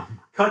dad.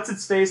 Cuts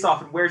its face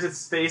off and wears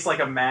its face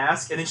like a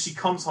mask, and then she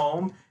comes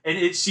home and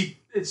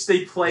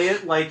they play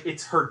it like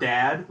it's her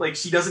dad. Like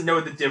she doesn't know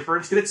the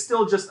difference, because it's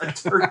still just a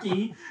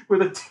turkey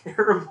with a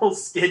terrible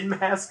skin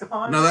mask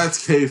on. Now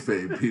that's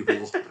kayfabe,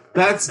 people.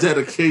 That's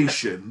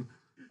dedication.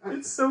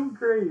 It's so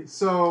great.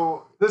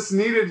 So this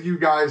needed you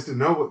guys to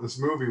know what this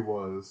movie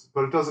was,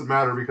 but it doesn't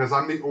matter because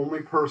I'm the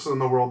only person in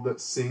the world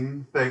that's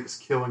seen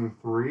Thanksgiving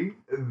 3.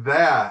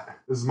 That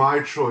is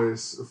my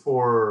choice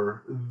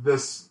for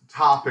this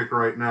topic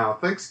right now.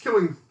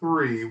 Thanksgiving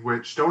 3,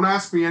 which don't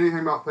ask me anything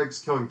about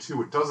Thanksgiving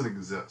 2, it doesn't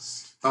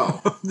exist.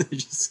 Oh. They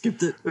just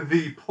skipped it.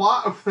 The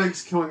plot of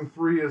Thanksgiving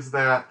 3 is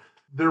that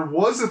there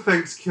was a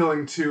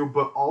Thanksgiving 2,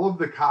 but all of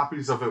the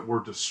copies of it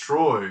were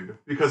destroyed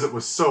because it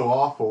was so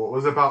awful. It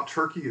was about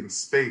Turkey in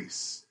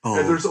space. Oh.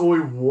 And there's only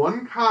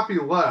one copy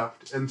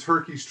left, and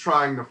Turkey's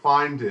trying to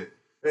find it.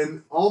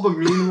 And all the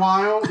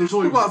meanwhile, there's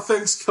only... What about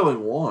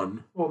Thanksgiving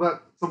 1? Well,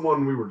 that's the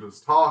one we were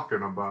just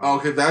talking about.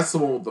 Okay, that's the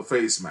one with the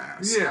face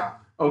mask. Yeah.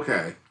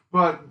 Okay.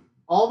 But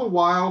all the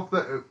while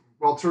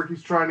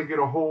Turkey's trying to get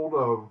a hold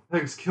of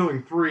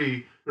Thanksgiving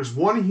 3, there's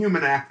one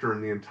human actor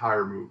in the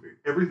entire movie.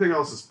 Everything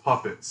else is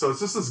puppets. So it's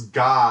just this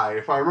guy,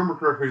 if I remember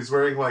correctly, he's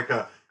wearing like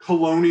a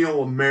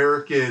colonial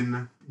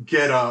American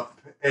getup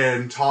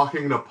and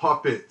talking to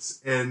puppets.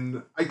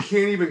 And I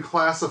can't even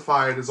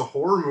classify it as a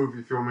horror movie,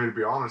 if you want me to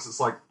be honest. It's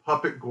like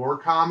puppet gore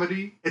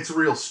comedy. It's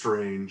real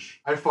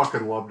strange. I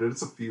fucking loved it.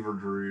 It's a fever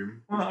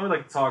dream. Well, I would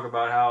like to talk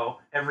about how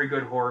every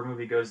good horror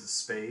movie goes to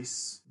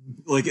space.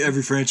 Like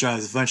every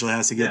franchise eventually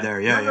has to get there.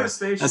 Yeah, yeah.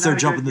 Space, that's their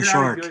jumping the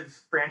shark. Not a good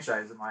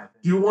franchise, in my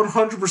opinion. You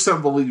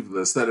 100% believe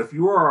this, that if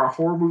you are a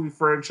horror movie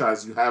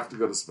franchise, you have to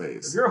go to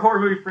space. If you're a horror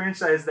movie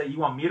franchise that you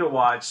want me to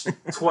watch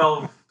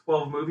 12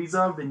 movies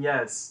of, then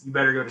yes, you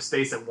better go to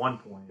space at one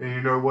point. And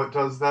you know what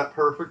does that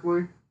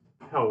perfectly?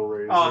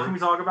 Hellraiser. Oh, can we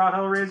talk about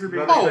Hellraiser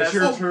being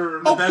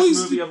the best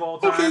movie of all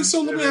time? Okay,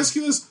 so let me ask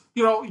you this.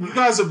 You know, you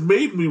guys have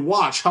made me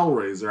watch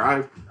Hellraiser.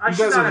 I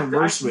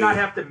should not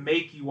have to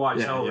make you watch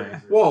Hellraiser. Yeah.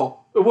 Well,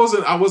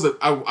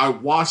 I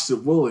watched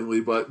it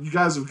willingly, but you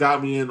guys have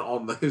got me in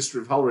on the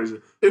history of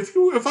Hellraiser.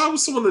 If I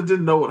was someone that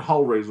didn't know what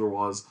Hellraiser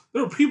was,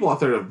 there are people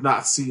out there that have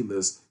not seen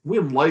this. We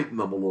enlighten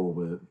them a little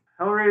bit.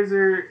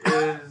 Hellraiser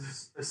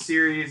is a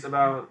series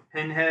about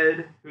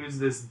Pinhead, who's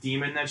this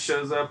demon that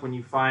shows up when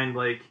you find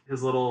like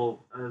his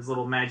little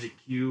magic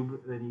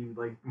cube. Then you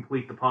like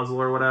complete the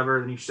puzzle or whatever.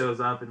 Then he shows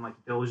up and like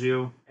kills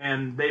you.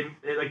 And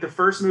like the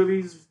first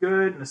movie's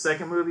good, and the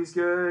second movie's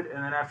good,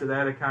 and then after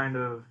that it kind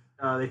of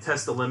they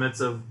test the limits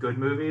of good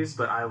movies.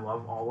 But I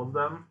love all of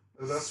them.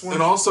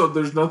 And also,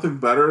 there's nothing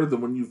better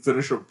than when you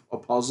finish a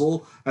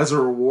puzzle, as a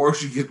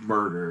reward, you get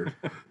murdered.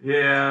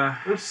 Yeah.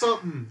 There's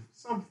something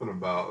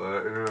about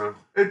that,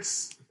 yeah.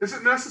 Is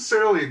it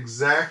necessarily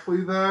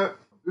exactly that?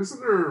 Isn't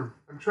there...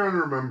 I'm trying to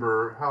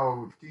remember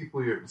how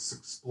deeply it's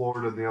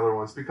explored in the other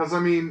ones. Because, I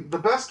mean, the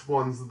best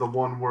one's the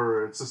one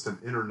where it's just an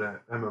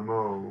internet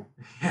MMO.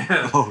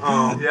 Yeah.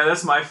 Yeah,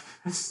 that's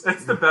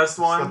the best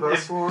one. The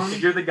best one?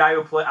 If you're the guy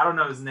who I don't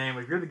know his name,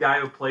 but if you're the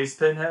guy who plays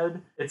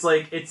Pinhead, it's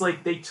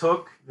like they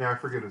took... Yeah, I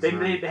forget his name.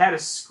 They had a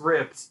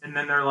script, and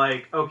then they're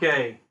like,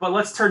 okay, but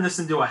let's turn this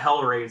into a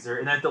Hellraiser.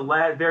 And at the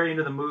very end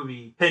of the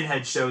movie,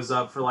 Pinhead shows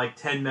up for like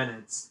 10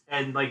 minutes,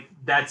 and like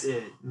that's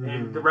it.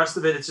 And the rest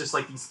of it, it's just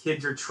like these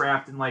kids are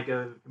trapped in like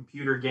a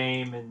computer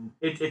game, and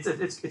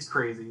it's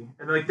crazy.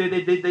 And like they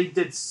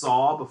did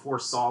Saw before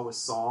Saw was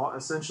Saw,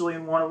 essentially,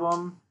 in one of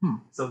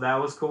them. So that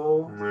was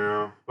cool.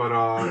 Yeah, but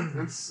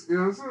it's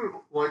isn't it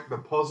like the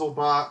puzzle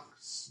box?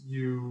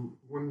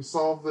 When you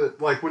solve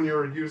it, like when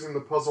you're using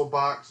the puzzle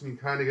box and you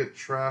kind of get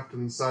trapped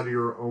inside of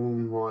your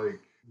own, like,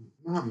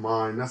 not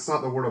mind, that's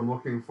not the word I'm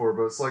looking for,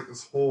 but it's like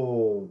this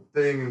whole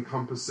thing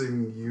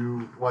encompassing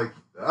you, like,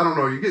 I don't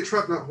know, you get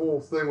trapped in that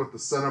whole thing with the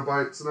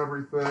Cenobites and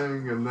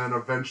everything, and then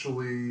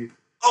eventually...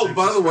 Oh,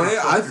 by the way,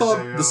 I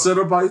thought the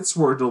Cenobites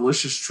were a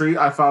delicious treat.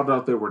 I found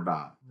out they were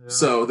not. Yeah.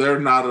 So they're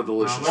not a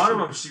delicious treat. One of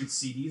them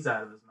shoots CDs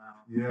out of his mouth.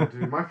 Yeah,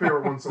 dude, my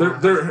favorite ones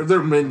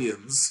they're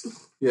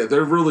minions. Yeah,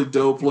 they're really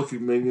dope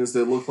looking minions.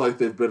 They look like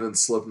they've been in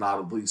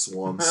Slipknot at least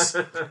once.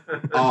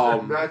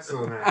 That's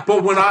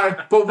but when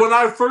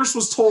I first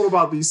was told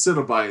about these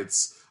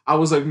Cenobites, I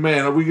was like,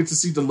 man, we get to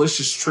see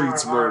delicious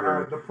treats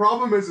murdered. The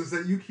problem is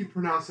that you keep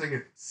pronouncing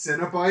it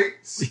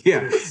Cenobites.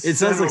 Yeah, it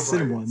sounds like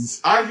Cinnamons.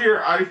 I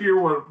hear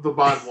what the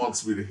mind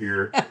wants me to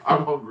hear.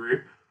 I'm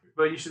hungry.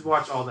 But you should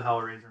watch all the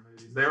Hellraiser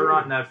movies. They were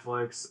on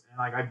Netflix, and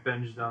like I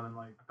binged them in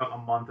like a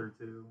month or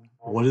two.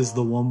 What is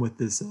the one with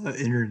this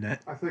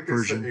internet I think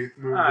version? It's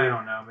the 8th movie. I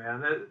don't know,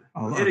 man.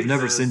 I've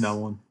never seen that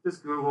one.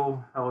 Just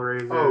Google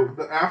Hellraiser.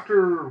 Oh,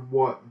 after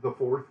the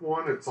 4th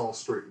one, it's all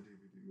straight to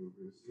DVD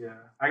movies. Yeah,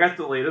 I got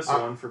the latest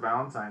one for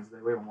Valentine's Day.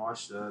 We haven't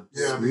watched it.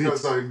 Yeah, Sweet.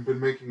 because I've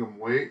been making them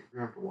wait. You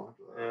have to watch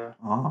that. Yeah.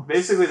 Oh.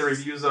 Basically, the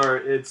reviews are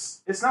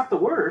it's not the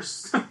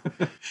worst.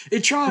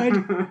 It tried.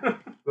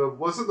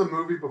 Wasn't the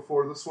movie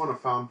before this one a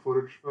found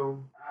footage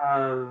film?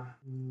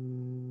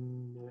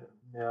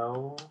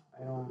 No,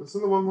 I don't.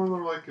 Isn't the one where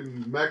they're like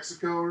in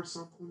Mexico or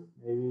something?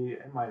 Maybe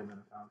it might have been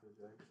a found footage.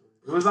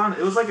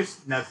 Actually, it was like a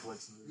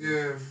Netflix movie.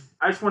 Yeah.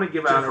 I just want to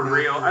give out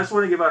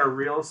a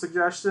real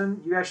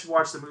suggestion. You guys should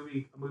watch a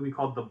movie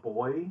called The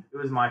Boy. It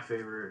was my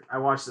favorite. I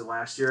watched it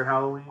last year at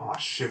Halloween. Oh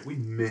shit, we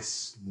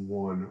missed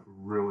one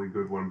really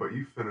good one, but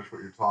you finish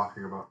what you're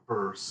talking about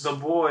first. The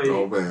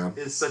Boy man.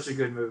 is such a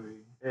good movie.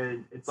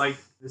 And it's like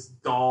this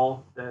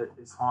doll that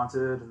is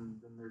haunted, and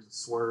then there's a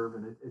swerve,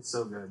 and it's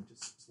so good.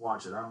 Just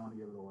watch it. I don't want to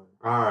give it away.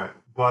 Alright,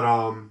 but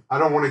I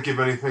don't want to give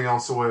anything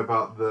else away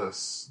about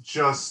this.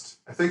 Just,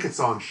 I think it's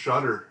on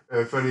Shudder,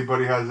 if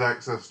anybody has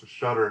access to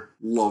Shudder.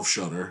 Love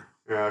Shudder.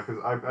 Yeah,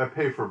 because I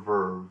pay for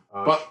Verve.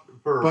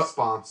 But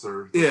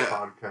sponsors this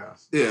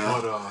podcast.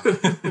 Yeah.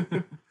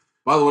 But,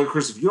 by the way,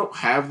 Chris, if you don't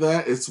have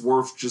that, it's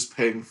worth just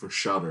paying for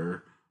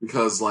Shudder.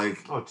 Because,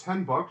 like...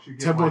 $10 you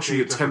get $10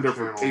 you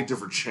get 8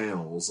 different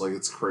channels. Like,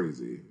 it's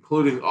crazy.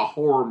 Including a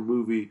horror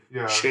movie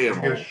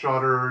channel. You get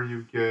Shudder,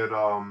 you get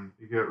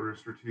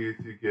Rooster Teeth,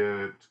 you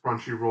get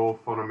Crunchyroll,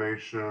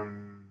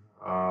 Funimation,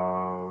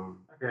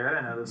 okay, I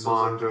didn't know this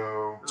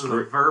Mondo. This was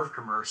a Verve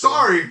commercial.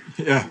 Sorry!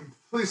 Yeah.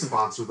 Please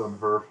sponsor them,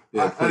 Verve.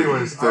 Yeah,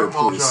 anyways, I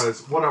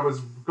apologize. What I was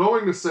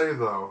going to say,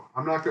 though,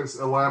 I'm not going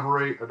to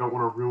elaborate. I don't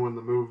want to ruin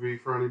the movie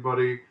for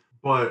anybody.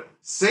 But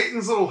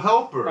Satan's Little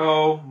Helper.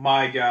 Oh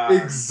my god.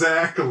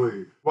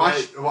 Exactly.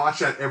 Watch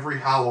that every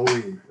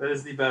Halloween. That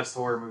is the best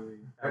horror movie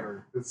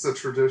ever. It's a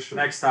tradition.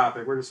 Next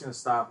topic. We're just going to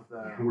stop with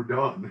that. We're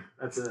done.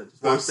 That's it.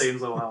 Just watch Satan's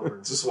Little Helper.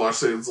 Just watch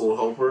Satan's Little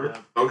Helper?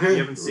 Yeah. Okay. If you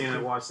haven't seen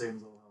it, watch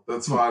Satan's Little Helper.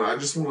 That's fine. I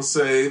just want to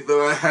say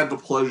that I had the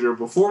pleasure,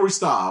 before we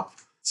stop,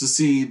 to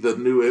see the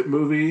new It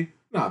movie.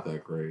 Not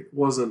that great.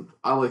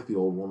 I like the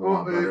old one a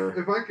lot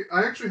better.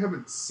 I actually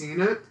haven't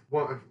seen it.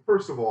 Well,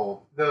 first of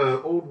all,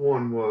 the old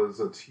one was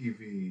a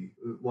TV,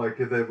 like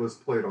that was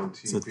played on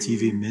TV. It's a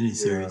TV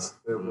miniseries.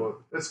 Yeah,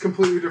 it's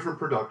completely different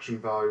production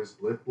values.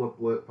 Blip, blip,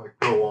 blip. I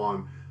go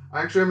on.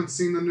 I actually haven't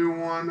seen the new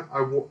one.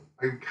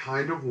 I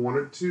kind of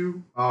wanted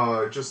to,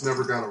 just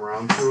never got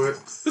around to it.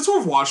 It's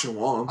worth watching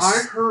once.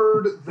 I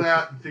heard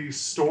that the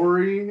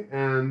story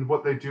and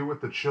what they do with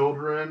the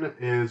children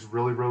is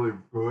really, really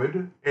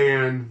good,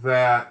 and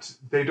that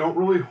they don't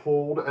really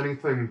hold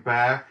anything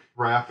back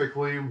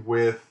graphically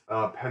with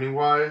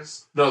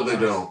Pennywise. No, they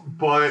don't.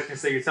 But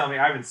So you're telling me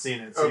I haven't seen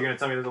it, so you're gonna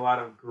tell me there's a lot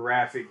of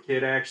graphic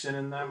kid action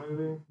in that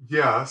movie?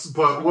 yes,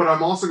 but what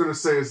I'm also going to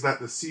say is that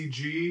the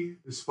CG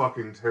is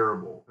fucking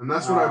terrible, and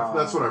that's what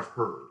I've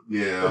heard.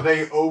 Yeah.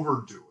 They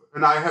overdo it,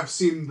 and I have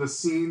seen the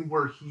scene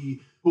where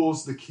he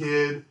pulls the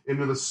kid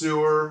into the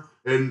sewer,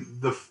 and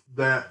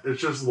that it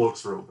just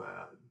looks real bad.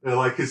 And,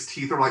 like, his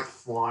teeth are like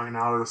flying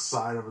out of the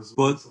side of his.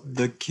 But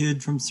the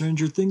kid from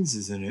Stranger Things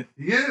is in it.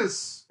 He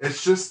is.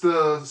 It's just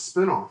a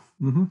spinoff.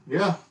 Mm-hmm.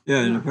 Yeah. Yeah,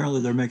 and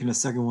apparently they're making a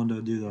second one to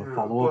do the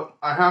follow-up.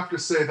 But I have to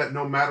say that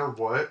no matter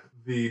what,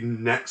 the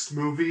next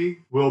movie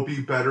will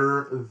be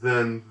better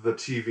than the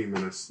TV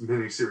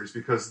miniseries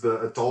because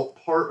the adult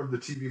part of the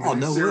TV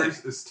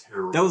miniseries is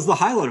terrible. That was the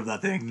highlight of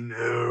that thing.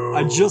 No.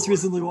 I just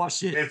recently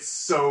watched it. It's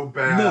so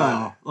bad.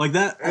 No. Like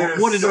that.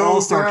 It's What an so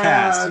all-star bad.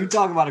 cast. You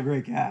talk about a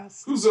great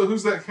cast. Who's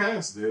that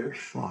cast, dude?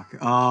 Fuck.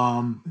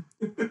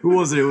 Who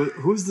was it?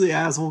 Who's the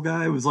asshole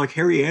guy? It was like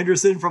Harry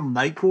Anderson from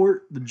Night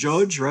Court, the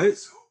judge, right?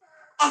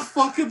 I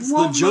fucking It's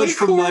love the judge Night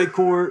from Court. Night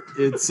Court.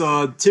 It's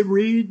Tim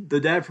Reed, the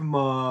dad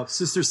from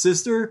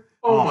Sister.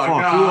 Oh my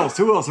fuck. God.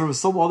 Who else? There was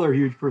some other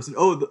huge person.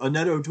 Oh,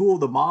 Annette O'Toole,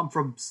 the mom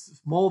from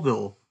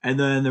Smallville. And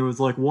then there was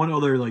like one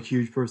other like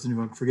huge person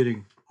who I'm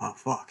forgetting. Oh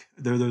fuck.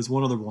 There's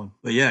one other one.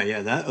 But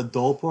yeah, that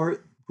adult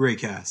part, great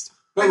cast.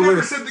 By I the never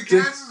way, said the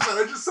cast is bad.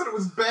 I just said it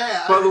was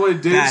bad. By the way,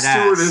 Dave Badass.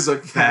 Stewart is a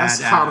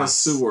cast Badass.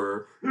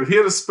 connoisseur. If he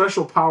had a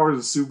special power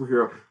as a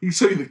superhero, he'd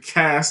show you the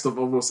cast of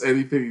almost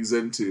anything he's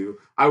into.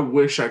 I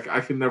wish I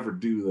could never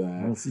do I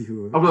that. don't see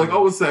who. I'll be like,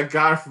 oh, it's that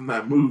guy from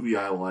that movie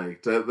I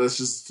liked. That's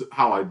just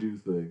how I do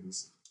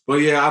things.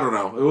 But yeah, I don't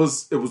know. It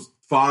was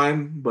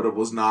fine, but it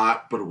was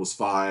not. But it was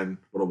fine,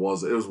 but it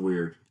was. It was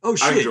weird. Oh I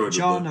shit, enjoyed it,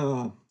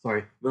 John.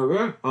 Sorry, No,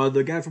 go ahead.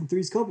 the guy from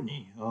Three's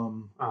Company.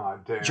 Damn.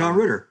 John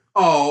Ritter.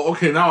 Oh,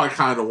 okay. Now I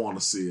kind of want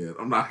to see it.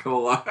 I'm not gonna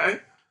lie.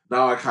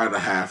 Now I kind of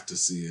have to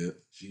see it.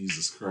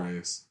 Jesus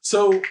Christ.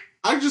 So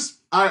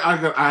I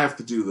have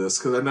to do this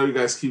because I know you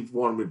guys keep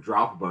wanting me to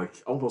drop it, but I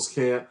almost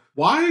can't.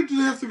 Why do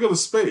they have to go to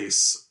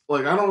space?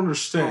 Like, I don't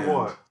understand. For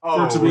what?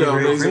 For it to be an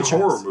great amazing franchise.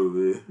 horror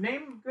movie.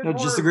 Name good No,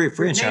 horror. just a great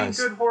franchise.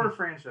 Name good horror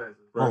franchises.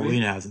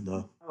 Halloween hasn't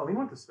though. Halloween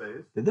went to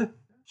space. Did they?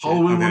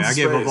 Halloween Okay, went to I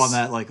gave up space. on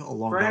that like a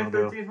long Friday time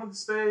the ago. 13th went to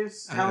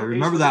space. I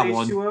remember that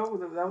one. H2O? Was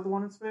that the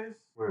one in space?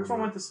 Wait, Which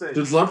one went to space?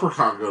 Did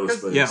Leprechaun go to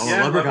space? Yeah,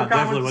 well, Leprechaun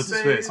definitely went to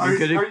space. Are you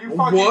kidding? Are you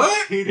fucking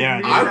What? kidding Yeah,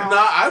 me? dude.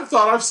 I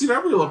thought I've seen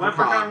every Leprechaun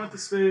Leprechaun. went to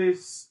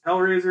space.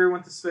 Hellraiser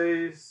went to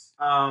space.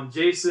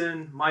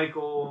 Jason,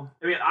 Michael.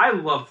 I mean, I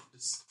love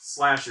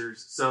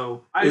slashers,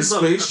 so I Is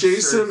love Space absurd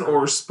Jason stuff.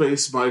 or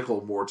Space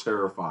Michael more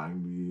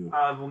terrifying to you?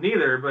 Well,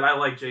 neither, but I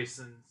like Space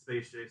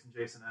Jason,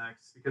 Jason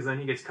X, because then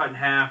he gets cut in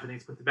half and then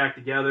he's put back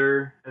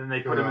together, and then they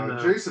put him in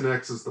the. Jason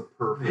X is the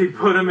perfect. They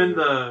put him in movie.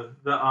 the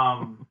Did the-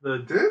 Halloween go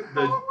to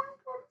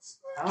space?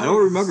 I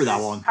don't remember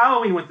that one.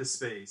 Halloween went to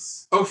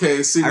space.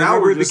 Okay, see, I now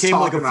remember we're it just became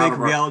like a talking out fake of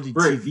our- reality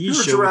Great. TV Your show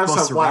with giraffes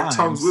have Busta black Rhymes.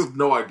 tongues. We have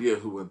no idea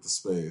who went to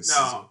space.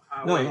 No,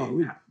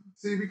 No,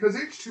 See, because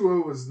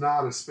H2O was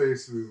not a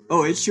space movie.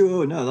 Oh,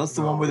 H2O. No, that's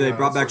the No, one where they yeah,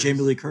 brought back that's Jamie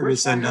Lee Which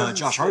Curtis one and was in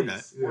Josh space?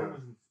 Hartnett. Yeah. One was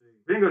in space.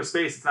 If we didn't go to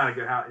space. It's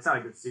not a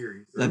good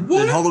series. Then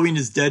What? Halloween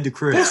is dead to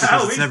Chris because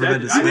Halloween's it's never dead.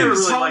 been to I never space.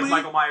 really Tell liked me-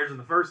 Michael Myers in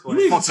the first You place.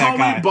 mean to Fuck tell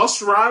that me guy.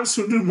 Busta Rhymes,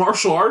 who knew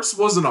martial arts,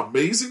 wasn't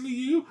amazing to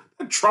you?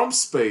 That Trump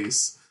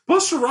space.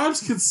 Busta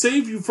Rhymes can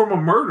save you from a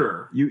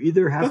murder. You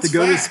either have That's to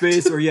go fact. to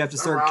space or you have to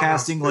That start roundhouse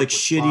casting kick like was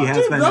shitty fire.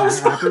 has-been Dude, that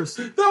was rappers.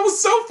 that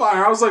was so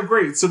fire. I was like,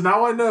 great. So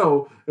now I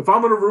know if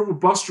I'm in a room with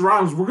Busta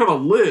Rhymes, we're gonna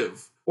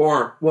live.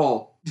 Or,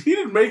 well, he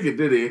didn't make it,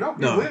 did he? No,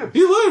 he No. lived.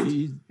 He lived.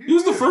 He- He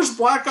was the first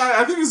black guy.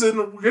 I think he's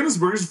in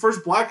Gettysburg. He's the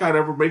first black guy to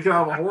ever make it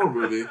out of a horror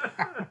movie.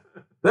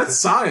 That's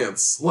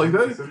science. Like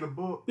It's that. in the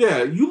book.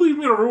 Yeah, you leave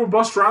me in a room with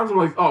Busta Rhymes, I'm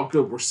like, oh,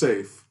 good, we're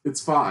safe. It's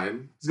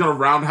fine. He's gonna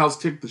roundhouse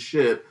kick the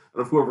shit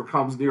out of whoever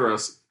comes near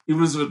us,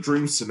 even as a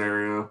dream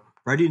scenario.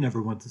 Freddy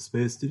never went to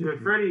space, did he?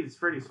 Dude, Freddy's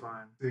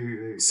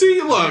fine.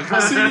 See, look,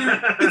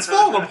 it's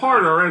falling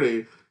apart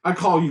already. I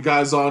call you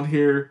guys on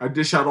here. I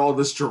dish out all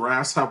this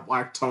giraffes have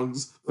black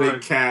tongues, fake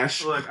Look,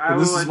 cash. Look, I and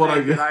will this is what I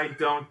admit get. that I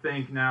don't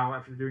think now,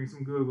 after doing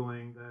some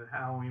Googling, that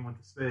Halloween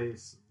went to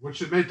space.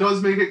 Which it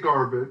does make it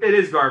garbage. It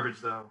is garbage,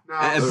 though.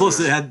 Now, And plus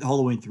it had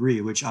Halloween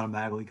 3, which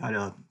automatically kind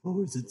of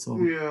lowers it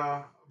some.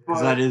 yeah,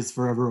 Because but that is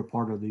forever a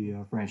part of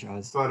the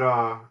franchise.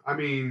 I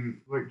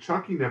mean, like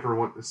Chucky never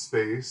went to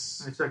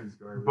space, I check it's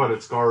garbage. but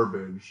it's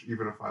garbage,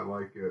 even if I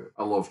like it.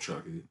 I love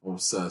Chucky. I'm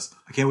obsessed.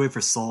 I can't wait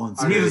for Saw and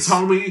You need to space.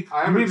 tell me.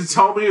 I You need haven't to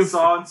tell me if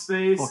Saw in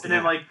space, Fuck and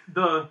then yeah. like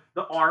the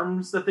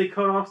arms that they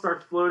cut off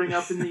start floating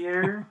up in the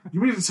air.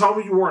 you mean to tell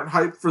me you weren't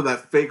hyped for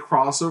that fake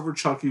crossover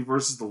Chucky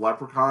versus the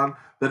Leprechaun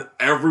that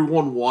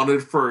everyone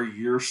wanted for a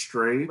year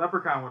straight.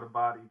 Leprechaun would have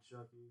bodied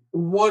Chucky.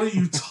 What are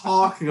you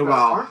talking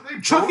about? Aren't they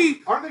Chucky?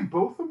 Both, aren't they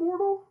both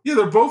immortal? Yeah,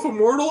 they're both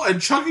immortal,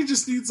 and Chucky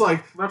just needs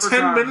like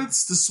Leprechaun. 10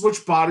 minutes to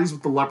switch bodies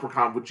with the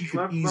Leprechaun, which you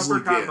can easily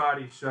Leprechaun get.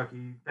 bodies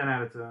Chucky. 10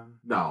 out of 10.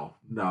 No.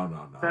 10 out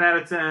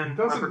of 10. It doesn't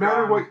Leprechaun.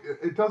 matter what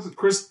it doesn't.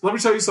 Chris, let me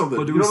tell you something.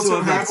 But do You we know what's still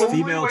gonna have that happen?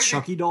 Only female way-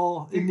 Chucky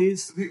doll in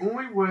these? The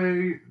only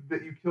way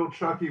that you kill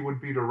Chucky would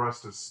be to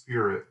rest his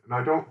spirit, and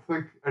I don't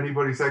think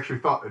anybody's actually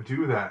thought to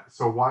do that.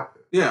 So why?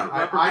 Yeah.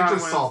 I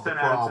just solved the 10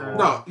 out of 10.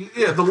 problem. No,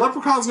 yeah, the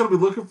leprechaun's gonna be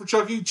looking for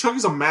Chucky.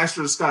 Chucky's a master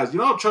of disguise. You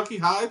know how Chucky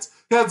hides?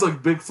 He hides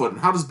like Bigfoot. And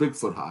how does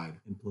Bigfoot hide?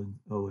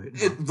 Oh wait,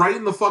 Right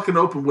in the fucking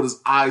open with his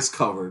eyes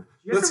covered.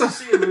 You guys ever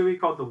see a movie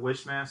called The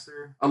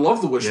Wishmaster? I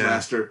love the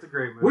Wishmaster. It's a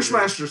great movie.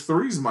 Wishmaster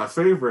 3 is my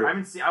favorite.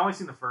 I only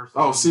seen the first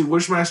one. Oh, see,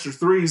 Wishmaster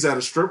 3 is at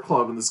a strip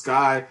club, and this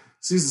guy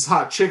sees this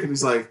hot chick, and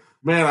he's like,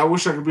 man, I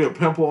wish I could be a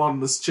pimple on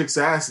this chick's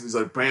ass. And he's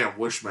like, bam,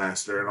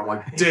 Wishmaster. And I'm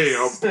like,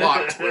 damn,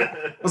 plot twist.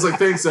 I was like,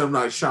 thanks, M.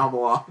 Night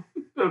Shyamalan.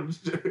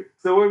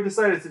 So what we've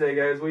decided today,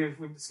 guys, we've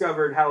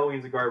discovered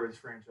Halloween's a garbage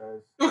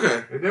franchise.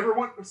 Okay. It never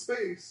went to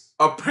space.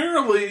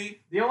 Apparently,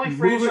 The only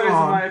Moving franchise, in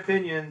on. my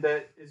opinion,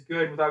 that is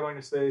good without going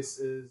to space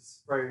is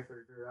Friday the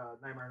 13th, or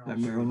Nightmare on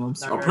Elm Nightmare on Elm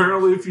Street. Nightmare on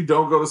apparently, Elm if you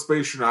don't go to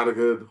space, you're not a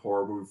good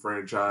horror movie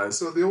franchise.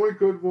 So the only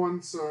good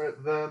ones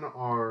then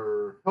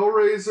are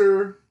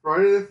Hellraiser,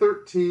 Friday the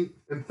 13th,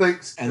 and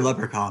Thanksgiving. and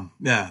Leprechaun.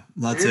 Yeah,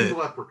 that's and it.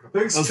 Leprechaun.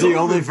 Thanks Those are Killing the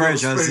only didn't go to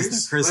franchises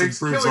space. that Chris approves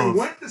Thanksgiving of.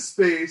 went to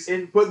space,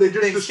 And but they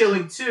just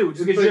Thanksgiving 2, just and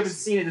because you haven't Thanks-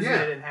 seen it doesn't yeah.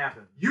 mean it didn't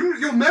happen.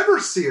 You'll never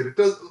see it.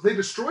 They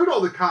destroyed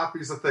all the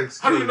copies of How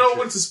Thanksgiving. do you know it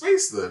went to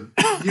space then?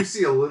 You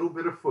see a little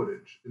bit of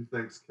footage in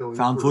Thanksgiving.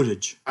 Found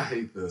footage. I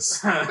hate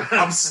this.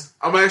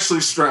 I'm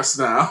actually stressed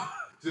now.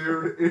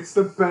 Dude, it's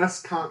the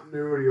best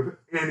continuity of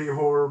any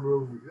horror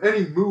movie.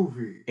 Any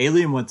movie.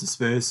 Alien went to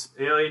space.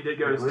 Alien did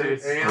go to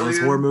space. Alien. Those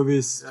horror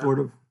movies, Yeah. sort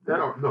of.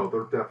 No,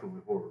 they're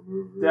definitely horror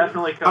movies.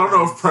 Definitely I don't comes.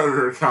 know if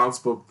Predator counts,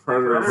 but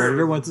Predator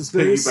Predator went to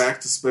space. piggyback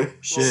to space. Well,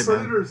 Shit, man.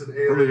 Predator's an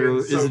alien,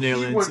 Predator so is an he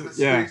alien, went so- to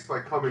yeah. space by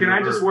coming Can to I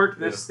just Earth. work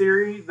this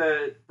theory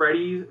that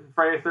Friday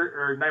the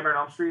or Nightmare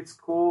on Elm Street's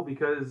cool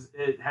because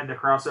it had the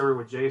crossover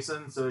with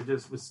Jason, so it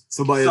just was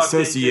So by sucked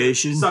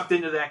association, sucked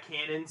into that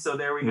canon. So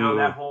there we go. Ooh.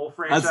 That whole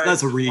franchise.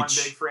 That's a is reach. One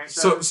big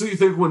franchise. So you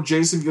think when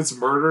Jason gets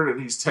murdered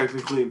and he's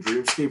technically in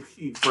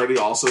Dreamscape, Freddy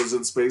also is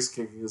in space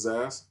kicking his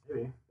ass?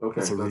 Maybe. Okay,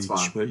 that's a that's reach.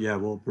 fine. But yeah,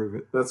 we'll prove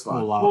it. That's We'll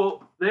fine. allow it.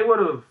 Well,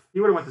 he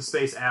would have went to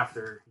space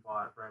after he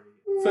bought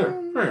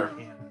Freddy. Fair.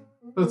 Canon.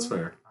 That's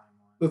fair.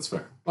 That's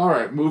fair. All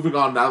right, moving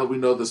on. Now that we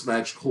know this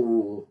magical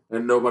rule,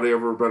 and nobody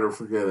ever better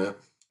forget it.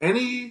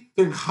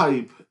 Anything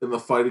hype in the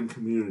fighting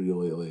community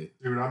lately?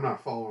 Dude, I'm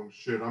not following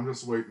shit. I'm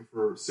just waiting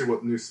for see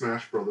what new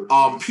Smash Brothers.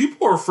 is.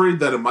 People are afraid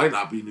that it might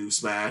not be new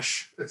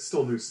Smash. It's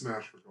still new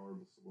Smash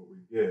regardless of what we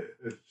get.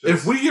 It's just,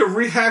 If we get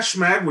rehashed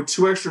Mag with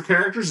 2 extra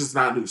characters, it's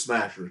not new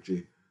Smash,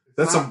 Richie.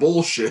 That's not- some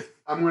bullshit.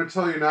 I'm going to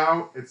tell you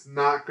now, it's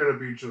not going to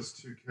be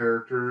just 2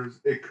 characters.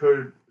 It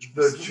could.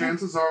 The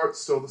chances are it's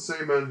still the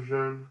same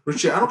engine.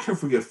 Richie, I don't care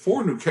if we get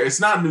 4 new characters. It's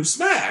not new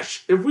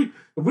Smash. If we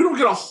don't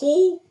get a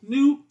whole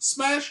new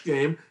Smash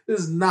game, it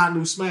is not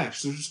new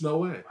Smash. There's just no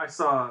way. I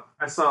saw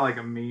like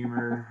a meme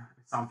or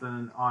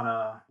something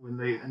on when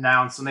they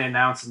announced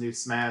a new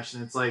Smash,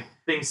 and it's like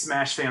things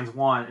Smash fans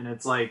want, and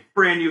it's like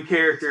brand new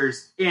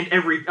characters and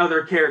every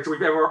other character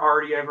we've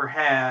already ever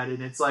had,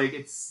 and it's like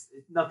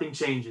nothing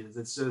changes.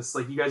 It's just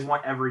like you guys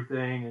want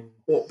everything, and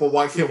Well, but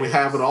why can't we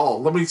have it all?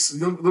 Let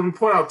me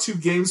point out 2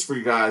 games for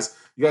you guys.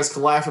 You guys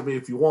can laugh at me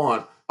if you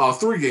want.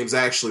 3 games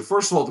actually.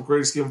 First of all, the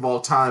greatest game of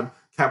all time,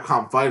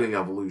 Capcom Fighting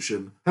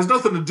Evolution, has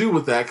nothing to do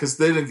with that because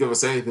they didn't give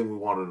us anything we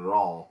wanted at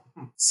all.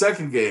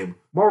 Second game,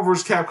 Marvel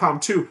vs. Capcom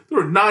 2. There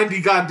were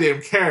 90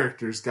 goddamn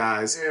characters,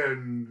 guys,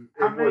 And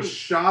How it was many-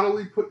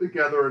 shoddily put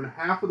together, and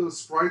half of those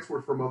sprites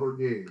were from other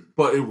games.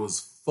 but it was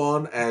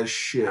fun as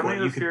shit. How many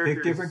You of those could pick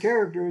characters- different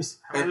characters.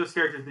 how many of those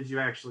characters did you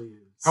actually use?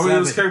 How many of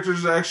those 7.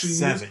 characters actually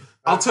 7. used?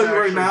 I'll That's tell you right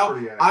actually now,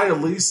 pretty I accurate.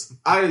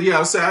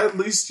 at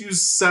least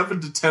used 7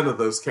 to 10 of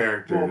those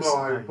characters.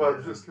 Well, no,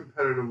 but just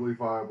competitively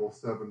viable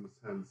 7 to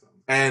 10 sounds.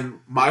 And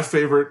my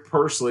favorite,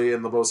 personally,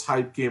 and the most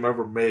hype game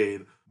ever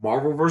made,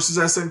 Marvel vs.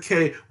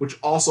 SNK, which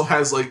also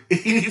has like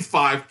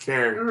 85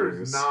 There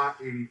characters. is not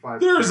 85.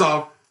 There's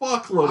a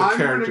fuckload of I'm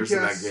characters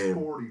gonna in that guess game.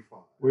 45.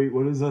 Wait,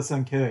 what is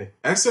SNK?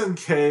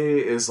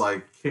 SNK is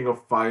like King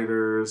of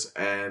Fighters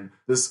and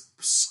this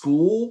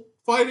school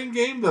fighting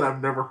game that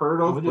I've never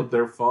heard of, What but did-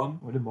 they're fun.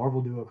 What did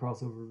Marvel do a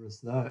crossover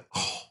with that?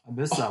 I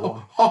missed that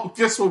one. Oh,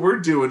 guess what we're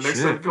doing next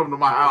Shit. time you come to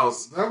my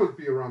house? That would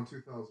be around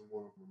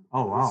 2001.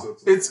 Oh, wow. So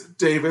It's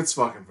Dave. It's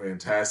fucking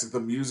fantastic. The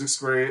music's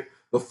great.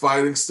 The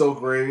fighting's still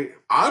great.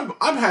 I'm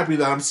happy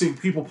that I'm seeing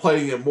people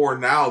playing it more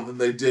now than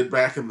they did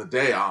back in the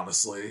day,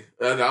 honestly.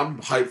 And I'm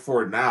hyped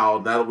for it now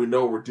that we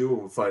know what we're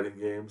doing with fighting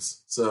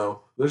games.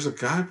 So there's a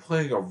guy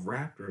playing a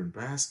raptor in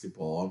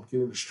basketball. I'm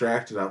getting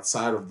distracted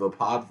outside of the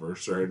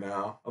Podverse right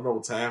now. I don't know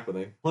what's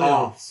happening.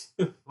 Playoffs.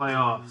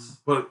 Playoffs.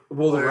 But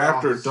will the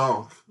Playoffs. raptor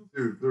dunk?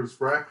 Dude, there's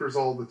raptors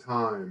all the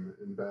time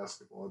in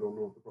basketball. I don't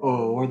know what the problem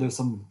Oh, or is. there's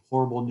some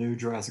horrible new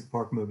Jurassic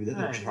Park movie that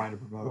they're Hey, trying to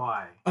promote.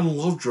 Why? I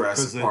love Because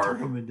Jurassic they Park. turn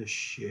them into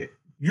shit.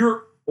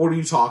 What are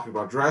you talking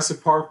about?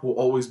 Jurassic Park will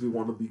always be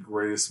one of the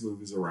greatest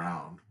movies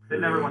around. They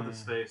never went to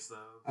space though.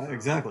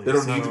 Exactly. They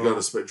don't need to go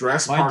to space.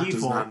 Jurassic by Park does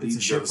default, not need it's a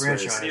to ship go to space.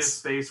 franchise. I need a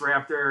space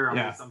raptor. I'm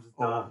Yeah. just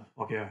done.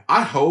 Okay.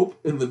 I hope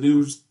in the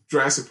new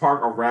Jurassic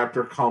Park a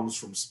raptor comes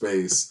from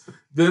space.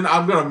 Then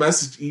I'm gonna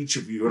message each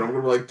of you and I'm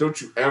gonna be like,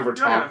 "Don't you ever You're not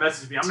gonna talk."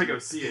 message me. I'm gonna go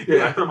see it.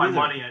 Yeah. I put my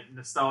money at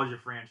nostalgia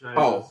franchise.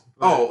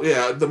 Oh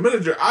yeah. The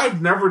minute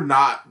I've never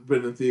not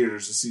been in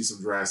theaters to see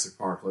some Jurassic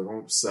Park. Like I'm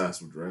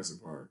obsessed with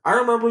Jurassic Park. I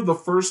remember the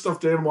first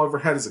stuffed animal I ever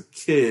had as a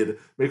kid.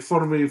 Make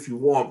fun of me if you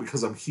want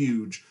because I'm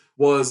huge.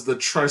 Was the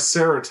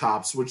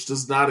Triceratops, which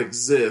does not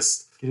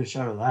exist. Get a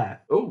shot of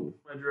that. Oh.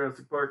 My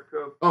Jurassic Park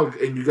cup. Oh,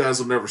 and you guys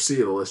will never see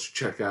it unless you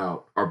check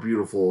out our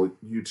beautiful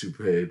YouTube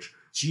page.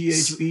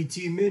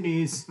 GHBT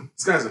minis.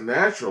 This guy's a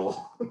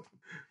natural.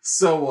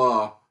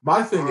 So,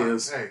 my thing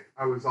is... Hey,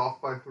 I was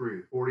off by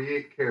 3.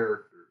 48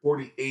 characters.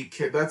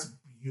 48K, that's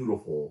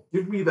beautiful.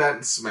 Give me that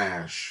in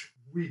Smash.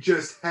 We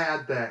just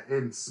had that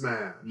in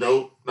Smash.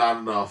 Nope, not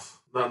enough.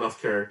 Not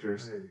enough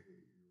characters. Hey.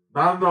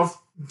 Not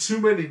enough...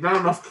 Too many... Not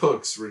enough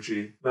cooks,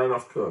 Richie. Not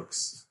enough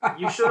cooks.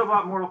 You should have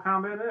bought Mortal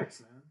Kombat X,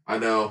 man. I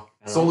know.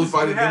 It's the only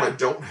fighting You game had- I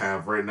don't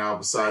have right now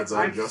besides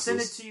I've Injustice.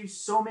 sent it to you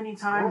so many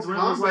times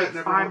Mortal when it was like Kombat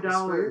never went to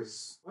 $5.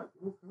 space. What?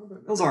 Mortal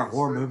Kombat Those never aren't went to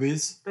horror space.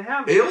 movies. They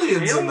have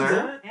Aliens in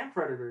there. it and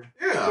Predator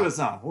But Yeah. it's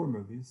not horror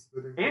movies.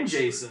 They didn't go and to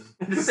space. Jason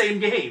in the same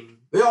game.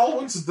 They all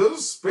went to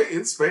those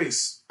in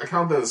space. I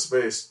count that as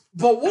space.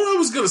 But what I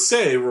was gonna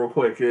say real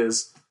quick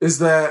is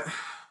that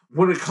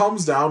when it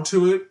comes down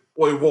to it,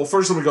 well,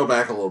 first let me go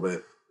back a little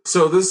bit.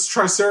 So this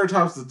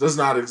Triceratops that does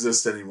not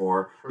exist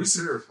anymore.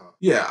 Triceratops.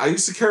 Yeah, I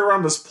used to carry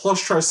around this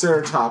plush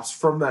Triceratops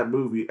from that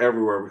movie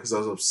everywhere because I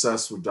was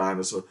obsessed with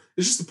dinosaurs.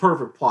 It's just the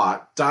perfect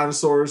plot.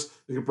 Dinosaurs.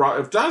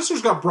 If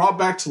dinosaurs got brought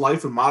back to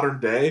life in modern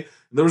day and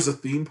there was a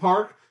theme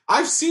park,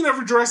 I've seen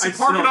every Jurassic I'd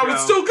Park and I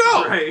still would go.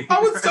 still go. Right.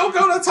 I would still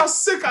go. That's how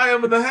sick I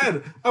am in the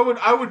head.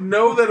 I would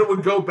know that it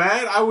would go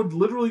bad. I would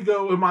literally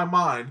go in my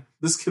mind,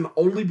 this can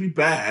only be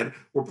bad.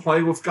 We're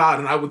playing with God,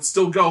 and I would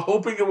still go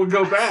hoping it would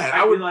go bad.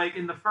 I would like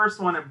in the first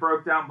one it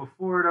broke down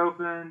before it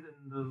opened,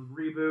 and the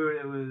reboot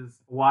it was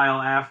a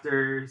while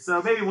after.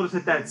 So maybe we'll just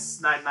hit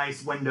that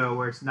nice window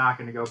where it's not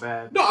going to go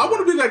bad. No, I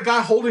want to be that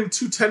guy holding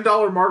two $10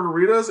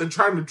 margaritas and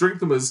trying to drink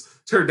them as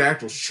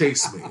pterodactyls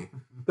chase me.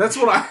 That's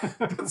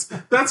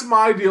what that's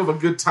my idea of a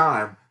good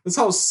time. That's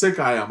how sick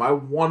I am. I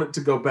want it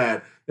to go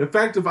bad. In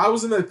fact, if I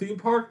was in that theme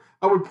park,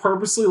 I would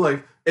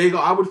purposely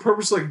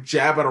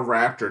jab at a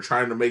raptor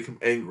trying to make him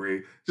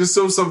angry, just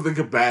so something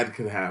bad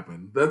could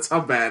happen. That's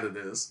how bad it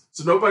is.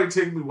 So nobody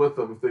take me with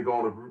them if they go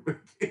on a group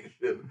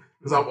vacation,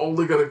 because I'm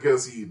only gonna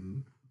get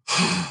eaten.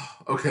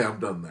 Okay, I'm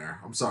done there.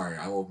 I'm sorry.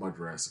 I love my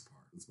Jurassic Park.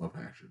 It's my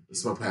passion.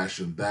 It's my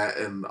passion. That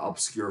and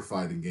obscure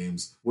fighting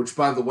games. Which,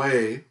 by the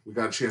way, we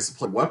got a chance to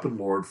play Weapon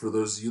Lord. For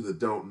those of you that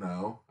don't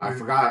know, I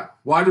forgot.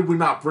 Why did we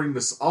not bring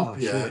this up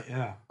yet? Shit,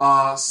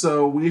 yeah.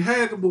 So we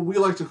had what we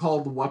like to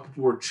call the Weapon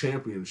Lord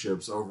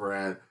Championships over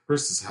at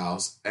Chris's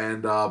house,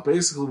 and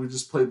basically we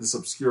just played this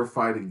obscure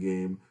fighting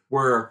game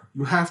where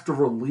you have to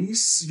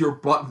release your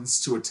buttons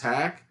to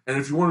attack, and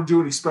if you want to do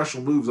any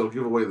special moves, I'll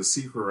give away the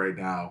secret right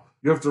now.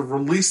 You have to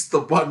release the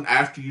button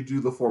after you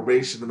do the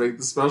formation to make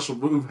the special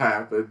move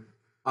happen.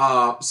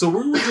 So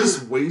we were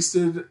just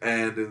wasted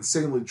and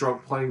insanely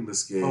drunk playing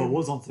this game. Oh, it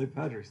was on St.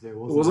 Patrick's Day,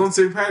 wasn't it? It was on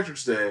St.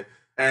 Patrick's Day,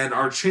 and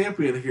our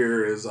champion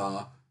here is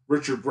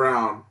Richard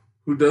Brown,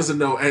 who doesn't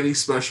know any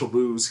special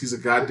moves. He's a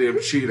goddamn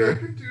I cheater.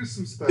 can do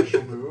some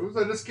special moves.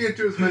 I just can't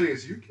do as many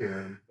as you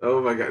can.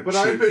 Oh my god,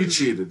 But he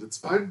cheated. It's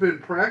fine. I've been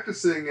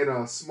practicing in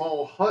a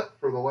small hut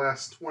for the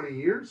last 20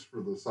 years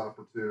for this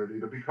opportunity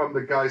to become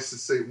the Geist of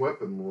St.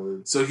 Weapon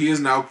Lord. So he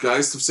is now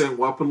Geist of St.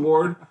 Weapon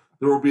Lord.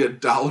 There will be a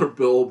dollar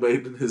bill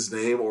made in his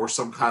name or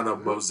some kind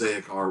of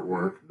mosaic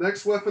artwork.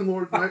 Next Weapon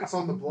Lord night's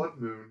on the Blood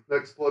Moon.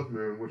 Next Blood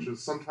Moon, which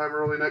is sometime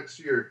early next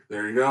year.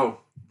 There you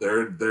go.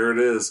 There it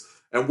is.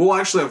 And we'll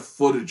actually have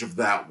footage of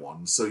that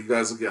one, so you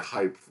guys will get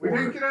hyped for We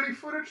didn't it. get any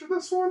footage of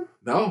this one?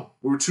 No,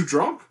 we were too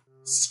drunk.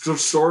 It's the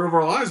story of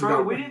our lives.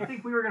 Bro, we didn't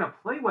think we were gonna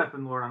play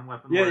Weapon Lord on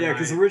Weapon Lord. Yeah,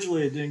 because night.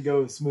 originally it didn't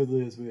go as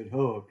smoothly as we had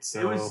hoped. So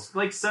It was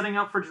like setting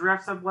up for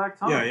Giraffes Have Black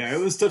Tongues. Yeah, it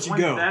was touch and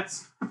go.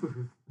 That's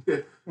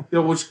Yeah,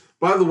 which,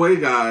 by the way,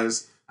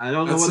 guys, I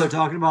don't know That's what they're like-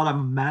 talking about. I'm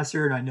a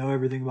master and I know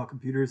everything about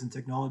computers and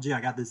technology. I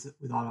got this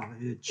without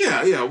a hitch.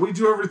 yeah, we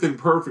do everything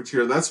perfect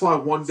here. That's why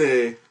one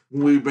day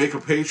when we make a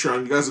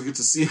Patreon, you guys will get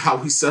to see how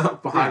we set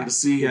up behind the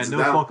scenes. Yeah, and no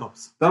that'll- fuck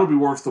ups. That'll be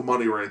worth the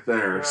money right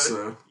there. Got it.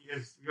 So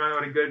you know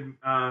what a good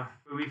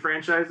movie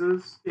franchise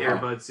is? The Oh.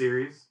 Airbud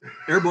series.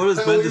 Airboat has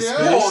Hell been to yeah.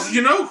 space. well,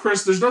 you know,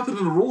 Chris, there's nothing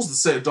in the rules that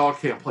say a dog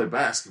can't play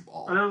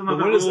basketball. I know But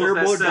another what is rules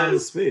Airboat that gone to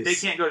says space? they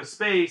can't go to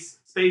space.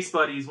 Space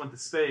Buddies went to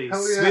space.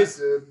 Hell yeah, Space-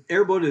 it did.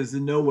 Airboat is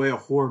in no way a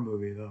horror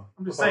movie, though.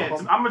 I'm just saying.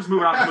 I'm just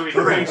moving on to movie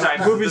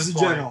franchises. Movies at in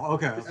this point. general.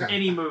 Okay.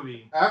 Any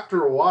movie.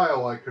 After a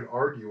while, I could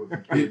argue with the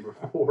game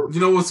before. You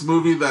know what's a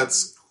movie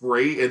that's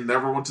great and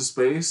never went to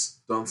space.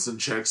 Dunstan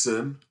checks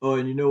in. Oh,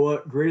 and you know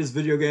what? Greatest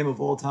video game of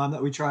all time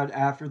that we tried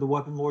after the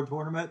Weapon Lord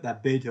tournament?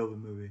 That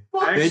Beethoven movie.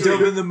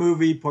 Beethoven the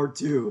movie, part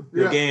 2.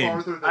 The game.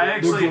 The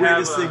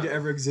greatest thing to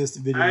ever exist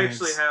in video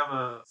games. I actually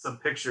have some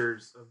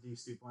pictures of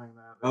these two playing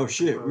that. Oh,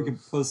 shit. We can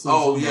post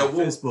those on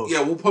Facebook.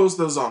 Yeah, we'll post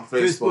those on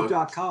Facebook.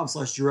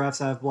 Facebook.com/giraffes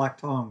have black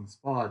tongues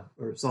pod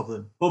or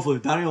something. Hopefully,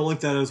 Donnie will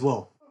link that as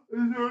well. Is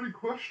there any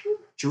question?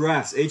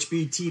 Giraffes,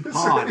 HBT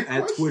pod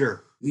at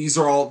Twitter. These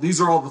are all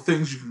the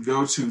things you can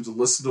go to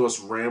listen to us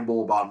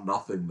ramble about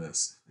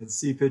nothingness. And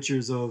see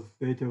pictures of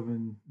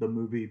Beethoven, the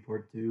movie,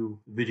 part 2,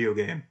 video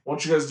game. Why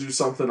don't you guys do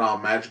something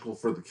magical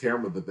for the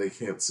camera that they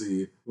can't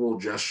see? A little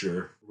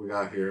gesture we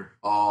got here.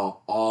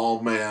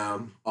 Oh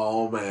man.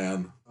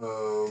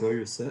 Throw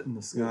your set in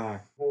the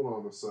sky. Hold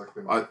on a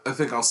second. I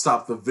think I'll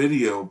stop the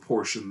video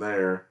portion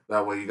there.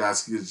 That way you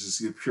guys can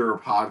just get pure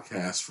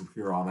podcast from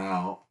here on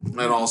out. And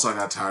also I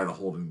got tired of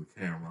holding the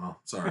camera.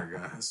 Sorry,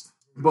 guys.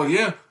 But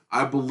yeah,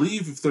 I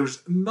believe if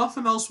there's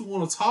nothing else we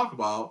want to talk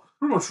about,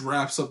 pretty much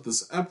wraps up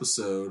this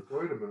episode.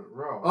 Wait a minute,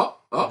 Ralph.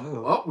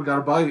 Oh, we got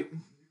a bite.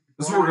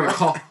 This is what we're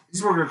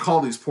gonna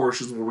call these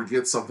portions where we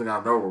get something out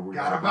of nowhere. We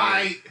got a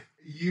bite.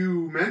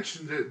 You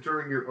mentioned it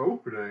during your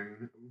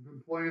opening. We've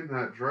been playing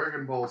that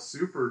Dragon Ball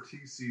Super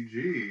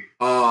TCG.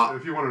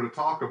 If you wanted to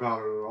talk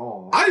about it at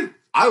all.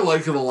 I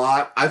like it a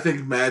lot. I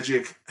think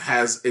Magic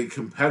has a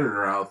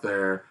competitor out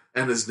there,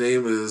 and his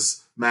name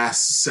is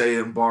Master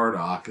Saiyan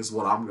Bardock, is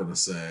what I'm gonna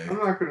say. I'm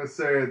not gonna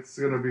say it's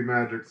gonna be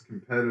Magic's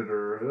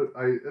competitor.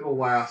 It'll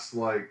last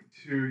like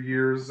 2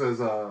 years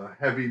as a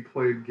heavy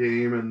played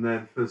game and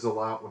then fizzle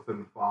out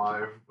within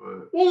 5.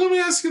 But well, let me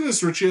ask you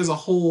this, Richie. As a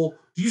whole,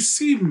 do you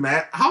see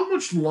how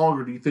much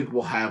longer do you think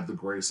we'll have the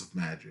grace of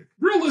Magic?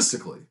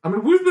 Realistically, I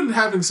mean, we've been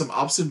having some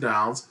ups and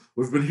downs.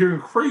 We've been hearing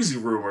crazy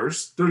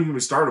rumors. Don't even get me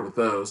started with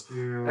those.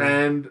 Yeah.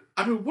 And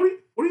I mean, what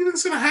do you think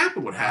is going to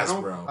happen with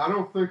Hasbro? I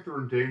don't think they're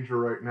in danger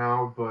right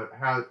now, but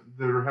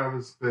there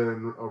has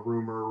been a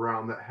rumor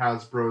around that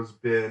Hasbro's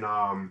been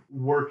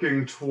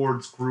working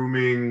towards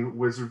grooming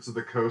Wizards of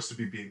the Coast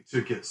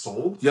to get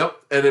sold. Yep,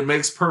 and it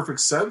makes perfect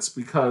sense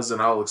because,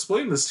 and I'll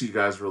explain this to you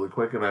guys really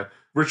quick, and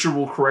Richard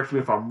will correct me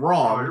if I'm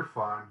wrong. Oh, you're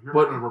fine. You're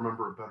going to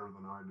remember it better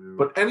than I do.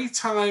 But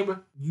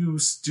anytime you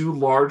do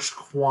large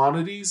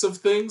quantities of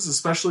things,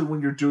 especially when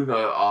you're doing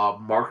a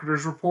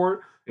marketer's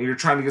report and you're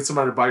trying to get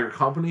somebody to buy your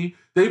company,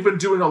 they've been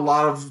doing a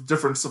lot of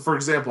different stuff. For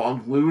example,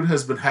 Unglued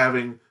has been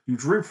having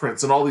huge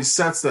reprints, and all these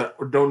sets that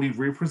don't need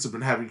reprints have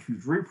been having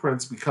huge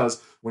reprints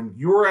because when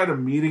you're at a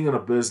meeting in a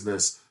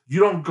business, you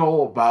don't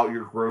go about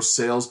your gross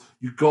sales.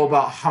 You go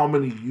about how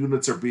many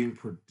units are being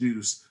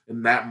produced,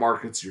 and that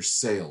markets your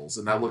sales.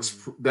 And that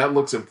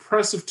looks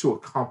impressive to a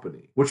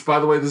company. Which, by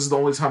the way, this is the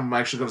only time I'm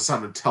actually going to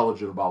sound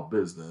intelligent about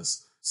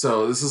business.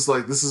 So this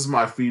is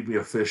my feed me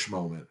a fish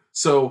moment.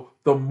 So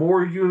the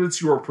more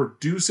units you are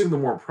producing, the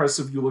more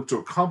impressive you look to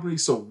a company.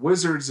 So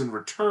Wizards, in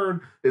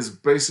return, is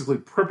basically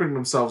prepping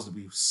themselves to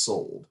be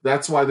sold.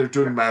 That's why they're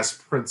doing mass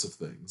prints of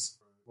things.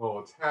 Well,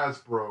 it's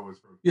Hasbro.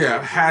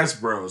 Yeah,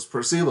 Hasbro's.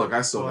 See, look,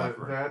 I still got it.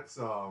 That's,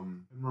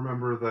 and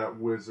remember that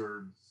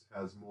Wizards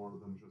has more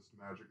than just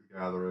Magic the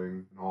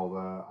Gathering and all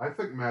that. I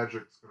think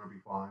Magic's going to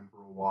be fine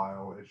for a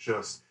while. It's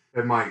just,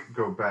 it might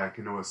go back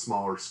into a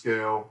smaller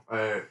scale.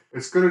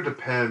 It's going to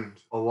depend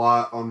a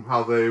lot on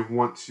how they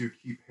want to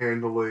keep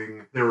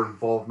handling their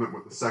involvement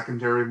with the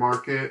secondary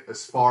market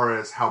as far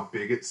as how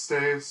big it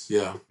stays.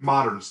 Yeah.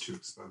 Modern's too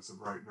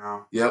expensive right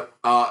now. Yep.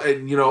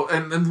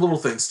 And little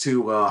things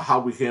too,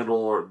 how we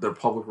handle their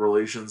public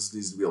relations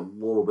needs to be a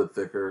little bit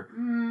thicker.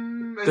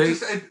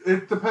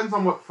 It depends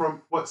on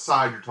what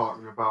side you're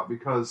talking about,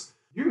 because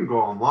you can go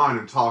online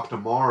and talk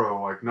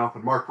tomorrow like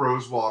nothing. Mark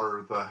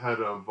Rosewater, the head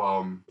of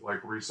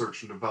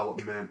research and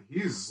development,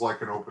 he's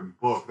like an open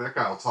book. That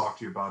guy will talk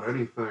to you about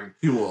anything.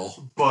 He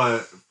will. But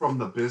from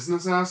the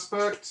business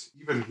aspect,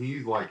 even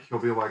he'll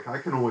be like, I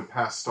can only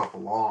pass stuff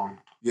along.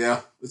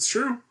 Yeah, it's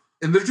true.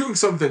 And they're doing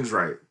some things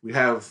right. We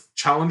have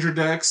Challenger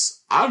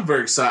decks. I'm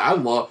very excited.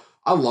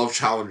 I love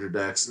Challenger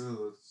decks. Yeah,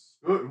 that's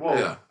good. Well,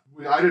 yeah.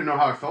 I didn't know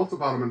how I felt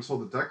about them until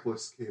the deck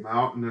list came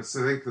out, and I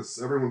think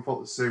everyone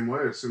felt the same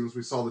way. As soon as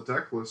we saw the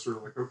deck list, we were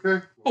like,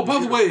 okay. Oh, by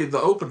the way,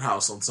 the open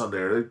house on Sunday,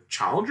 are they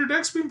Challenger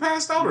decks being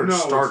passed out, or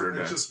starter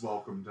decks? It's just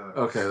welcome decks.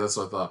 Okay, that's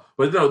what I thought.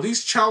 But no,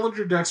 these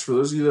Challenger decks, for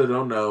those of you that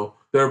don't know,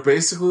 they're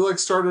basically like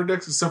starter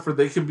decks, except for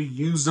they can be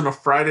used in a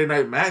Friday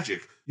Night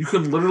Magic. You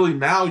can literally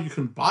you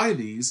can buy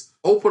these,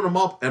 open them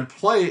up, and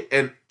play,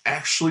 and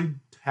actually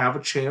have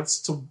a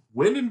chance to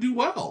win and do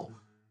well.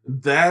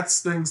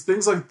 That's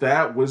things like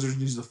that Wizards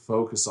needs to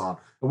focus on.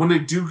 And when they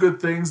do good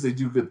things, they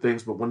do good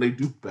things. But when they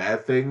do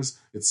bad things,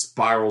 it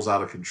spirals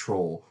out of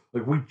control.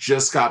 Like, we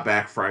just got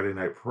back Friday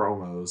Night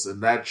promos,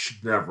 and that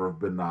should never have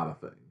been not a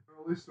thing.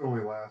 Well, at least it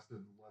only lasted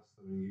less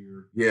than a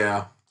year.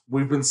 Yeah.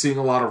 We've been seeing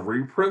a lot of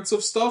reprints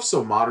of stuff,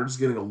 so Modern's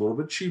getting a little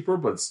bit cheaper,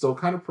 but it's still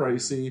kind of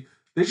pricey.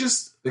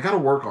 they got to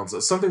work on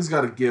something. Something's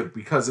got to give,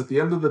 because at the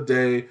end of the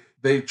day,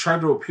 they tried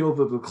to appeal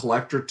to the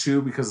collector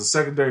too, because the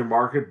secondary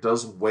market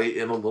does weigh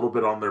in a little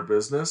bit on their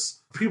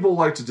business. People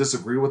like to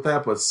disagree with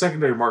that, but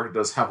secondary market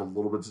does have a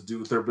little bit to do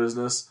with their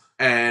business.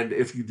 And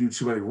if you do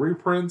too many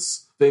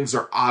reprints, things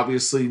are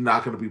obviously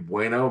not going to be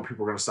bueno and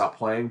people are going to stop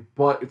playing.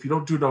 But if you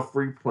don't do enough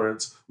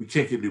reprints, we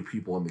can't get new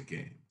people in the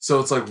game. So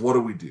it's like, what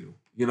do we do?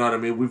 You know what I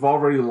mean? We've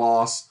already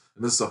lost,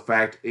 and this is a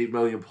fact, 8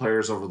 million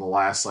players over the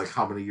last, like,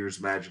 how many years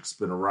Magic's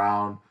been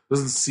around.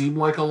 Doesn't seem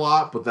like a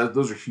lot, but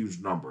those are huge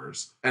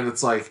numbers. And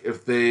it's like,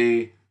 if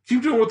they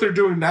keep doing what they're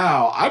doing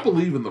now, I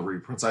believe in the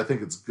reprints. I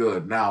think it's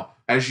good. Now,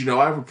 as you know,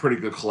 I have a pretty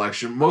good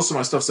collection. Most of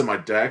my stuff's in my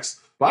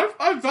decks, but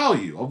I have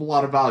value. I have a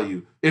lot of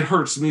value. It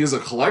hurts me as a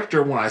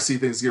collector when I see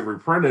things get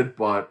reprinted,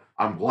 but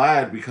I'm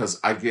glad because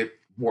I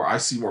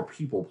see more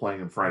people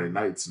playing in Friday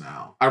nights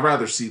now. I'd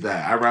rather see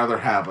that. I'd rather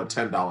have a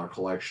 $10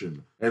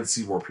 collection and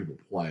see more people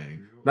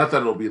playing. Not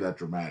that it'll be that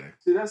dramatic.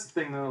 See, that's the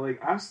thing, though.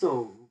 Like, I'm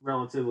still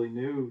relatively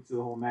new to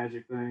the whole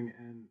Magic thing,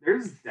 and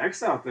there's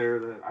decks out there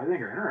that I think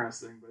are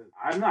interesting, but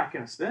I'm not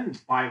going to spend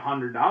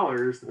 $500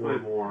 to Or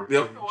put more.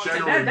 Yep.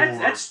 Generally more.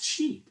 That's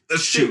cheap.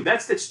 That's cheap.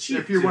 That's cheap.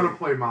 If you too. want to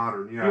play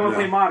modern, yeah. You want to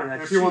play modern,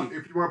 that's If cheap.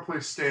 you want to play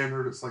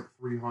standard, it's like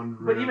 $300.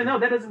 But even though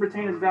that doesn't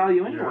retain its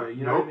value anyway,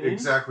 you know what I mean?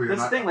 Exactly.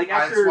 That's the And thing. Like,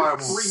 that's after why I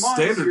won't- 3 months,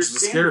 Standard's the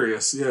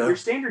scariest, yeah. Your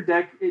standard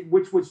deck,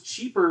 which was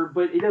cheaper,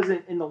 but it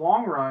doesn't, in the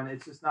long run,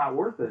 it's just not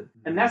worth it.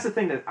 And that's the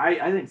thing that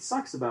I think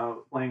sucks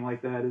about playing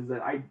like that, is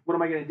that what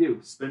am I going to do?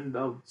 Spend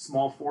a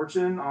small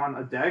fortune on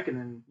a deck, and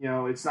then, you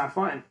know, it's not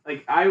fun.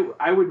 Like,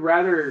 I would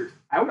rather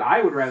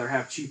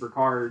have cheaper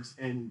cards,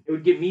 and it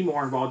would get me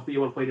more involved to be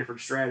able to play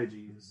different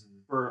strategies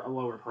for a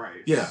lower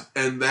price. Yeah,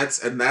 and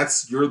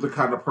that's you're the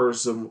kind of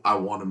person I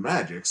want in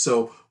Magic.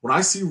 So when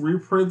I see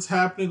reprints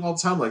happening all the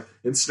time, like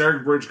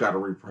Ensnaring Bridge got a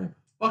reprint.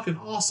 Fucking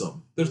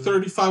awesome. They're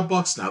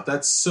 $35 now.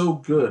 That's so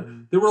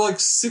good. They were like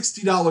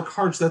 $60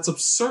 cards. That's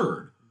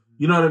absurd.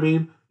 You know what I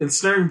mean?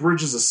 Ensnaring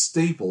Bridge is a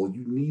staple.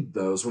 You need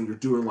those when you're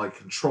doing like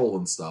control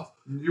and stuff.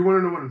 You want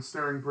to know what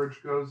Ensnaring Bridge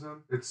goes in?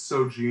 It's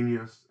so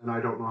genius, and I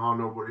don't know how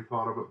nobody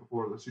thought of it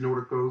before this. You know what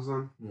it goes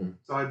in?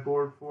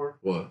 Sideboard for?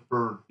 What?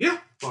 Burn. Yeah.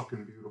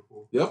 Fucking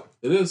beautiful. Yep,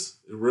 it is.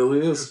 It really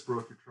You is. just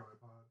broke your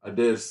tripod. I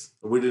did.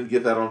 We didn't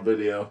get that on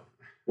video.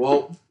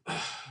 Well,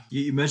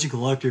 You mentioned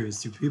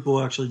collectors. Do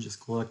people actually just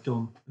collect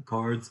them, the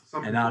cards,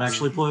 Some and not people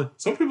actually play?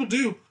 some people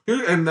do.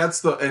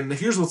 And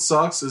here's what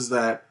sucks is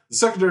that the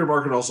secondary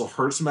market also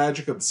hurts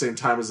Magic at the same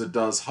time as it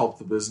does help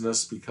the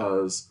business,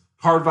 because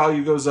card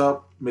value goes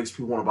up, makes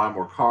people want to buy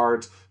more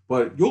cards.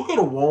 But you'll go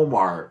to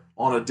Walmart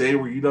on a day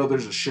where you know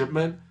there's a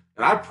shipment,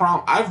 and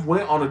I've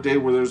went on a day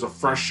where there's a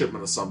fresh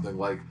shipment of something,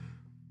 like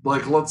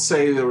let's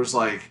say there was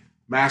like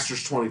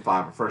Masters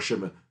 25, a fresh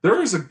shipment. There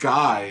is a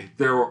guy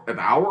there an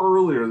hour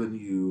earlier than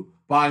you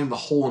buying the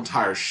whole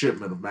entire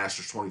shipment of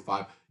Masters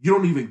 25. You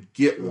don't even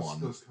get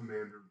one. Those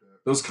commander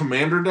decks. Those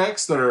commander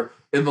decks that are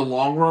in the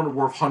long run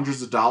worth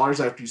hundreds of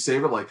dollars after you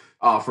save it. Like,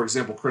 for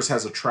example, Chris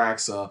has a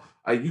Traxa.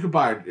 You could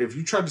buy it. If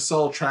you tried to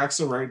sell a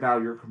Traxa right now,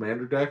 your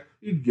commander deck,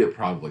 you'd get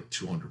probably like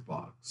 $200.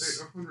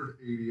 Say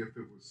 180 if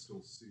it was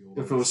still sealed.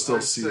 If it was still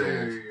I'd sealed.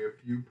 Say if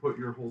you put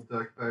your whole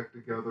deck back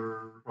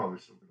together, probably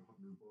still get $100.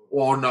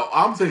 Well, no,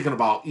 I'm thinking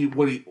about the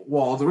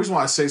reason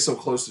why I say so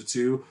close to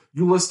 2,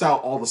 you list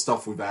out all the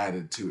stuff we've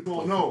added to it.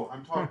 Well, no,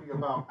 I'm talking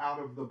about out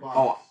of the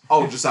box.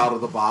 Oh, just out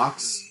of the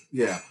box?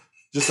 Yeah,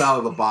 just out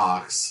of the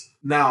box.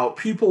 Now,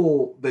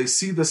 people, they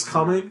see this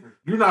coming.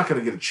 You're not going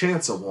to get a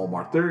chance at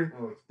Walmart.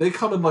 They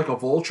come in like a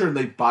vulture and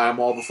they buy them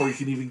all before you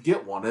can even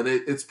get one. And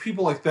it's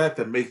people like that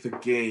make the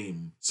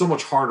game so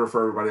much harder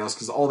for everybody else,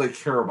 because all they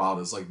care about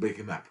is like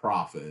making that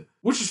profit,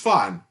 which is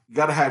fine. You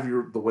got to have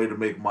the way to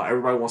make money.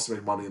 Everybody wants to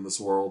make money in this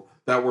world.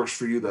 That works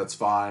for you. That's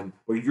fine.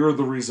 But you're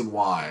the reason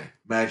why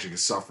Magic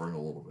is suffering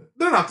a little bit.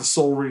 They're not the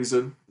sole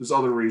reason. There's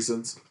other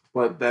reasons,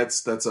 but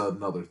that's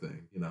another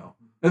thing, you know.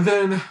 And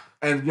then,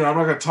 I'm not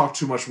going to talk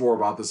too much more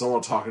about this. I don't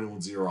want to talk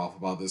anyone's ear off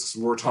about this,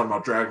 because we're talking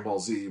about Dragon Ball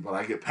Z, but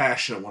I get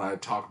passionate when I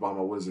talk about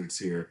my Wizards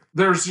here.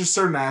 There's just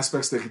certain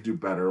aspects they could do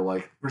better.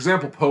 Like, for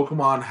example,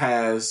 Pokemon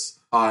has,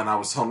 and I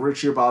was telling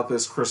Richie about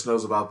this, Chris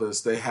knows about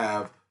this, they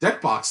have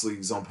deck box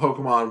leagues on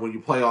Pokemon when you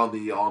play on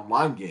the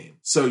online game.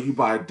 So you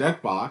buy a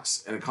deck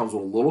box, and it comes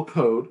with a little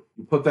code.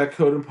 You put that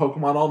code in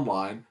Pokemon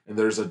Online, and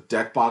there's a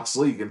deck box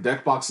league. And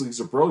deck box leagues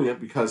are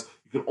brilliant because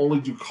you can only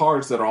do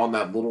cards that are on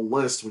that little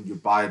list when you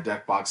buy a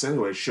deck box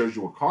anyway. It shows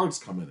you what cards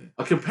come in it.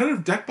 A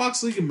competitive deck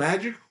box league in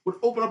Magic would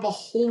open up a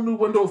whole new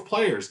window of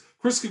players.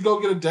 Chris could go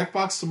get a deck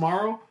box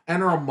tomorrow,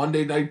 enter a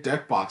Monday night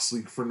deck box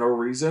league for no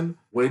reason,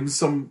 win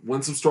some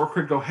store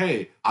cred, go,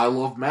 hey, I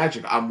love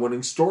Magic. I'm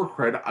winning store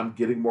cred. I'm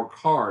getting more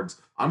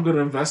cards. I'm going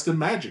to invest in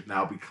Magic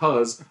now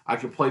because I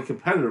can play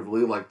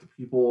competitively like the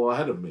people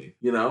ahead of me,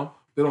 you know?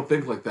 They don't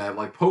think like that.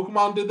 Like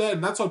Pokemon did that,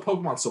 and that's why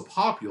Pokemon's so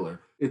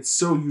popular. It's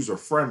so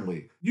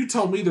user-friendly. You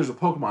tell me there's a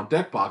Pokemon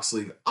deck box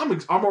league, I'm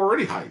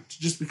already hyped.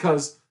 Just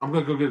because I'm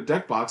going to go get a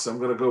deck box, I'm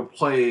going to go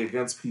play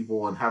against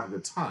people and have a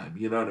good time.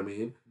 You know what I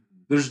mean?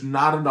 There's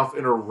not enough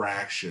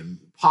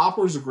interaction.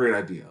 Popper's a great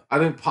idea. I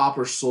think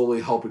Popper's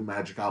slowly helping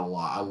Magic out a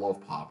lot. I love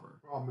Popper.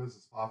 The problem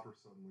is Popper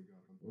suddenly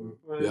got him.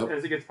 But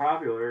as it gets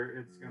popular,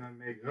 it's going to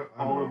make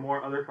all the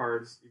more other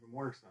cards even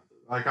more expensive.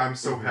 Like, I'm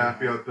so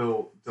happy I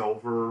built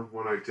Delver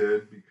when I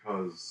did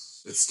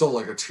because... It's still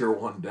like a tier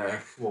 1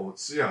 deck. Well,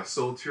 it's, yeah,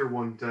 still a tier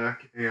 1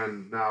 deck,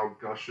 and now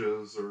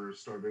Gushes are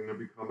starting to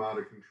become out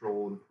of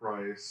control in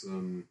price,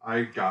 and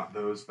I got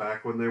those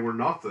back when they were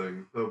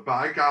nothing. But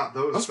I got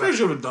those I'm surprised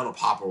you haven't done a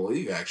Popper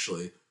League,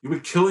 actually. You've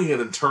been killing it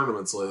in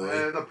tournaments lately.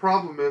 And the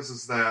problem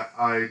is that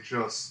I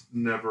just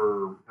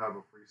never have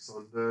a free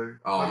Sunday.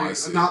 Oh, I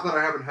see. Not that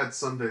I haven't had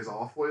Sundays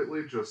off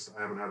lately, just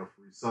I haven't had a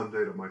free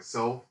Sunday to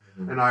myself.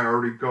 And I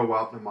already go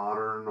out to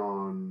Modern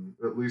on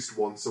at least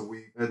once a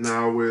week. And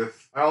now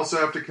I also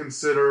have to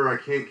consider I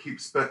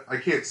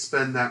can't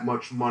spend that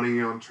much money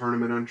on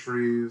tournament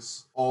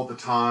entries all the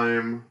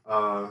time.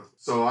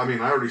 So I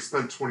already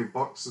spent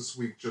 $20 this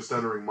week just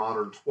entering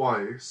Modern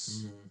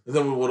twice. And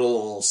then we went a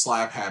little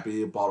slap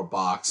happy and bought a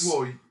box.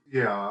 Well,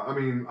 yeah,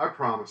 I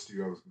promised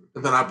you I was going to.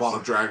 And then I bought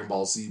a Dragon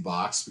Ball Z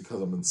box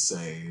because I'm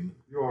insane.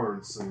 You are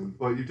insane,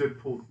 but you did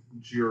pull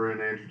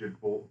Jiren and you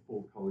did pull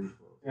Khalifa.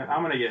 Yeah,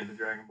 I'm gonna get into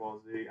Dragon Ball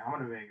Z. I'm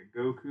gonna make a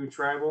Goku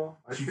tribal.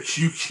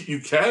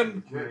 You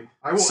can.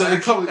 I will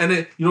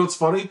you know what's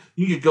funny?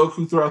 You get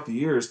Goku throughout the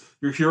years.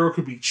 Your hero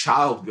could be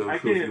Child Goku. I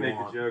can't even if you make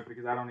want. the joke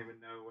because I don't even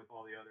know what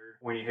all the other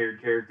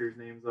pointy-haired characters'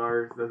 names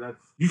are. So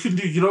that's You can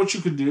do. You know what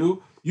you can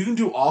do? You can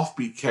do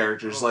offbeat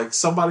characters. Like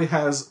somebody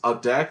has a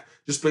deck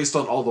just based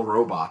on all the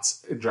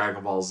robots in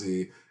Dragon Ball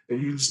Z,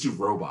 and you can just do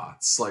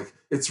robots. Like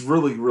it's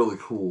really, really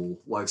cool.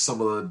 Like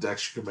some of the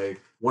decks you can make.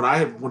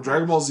 When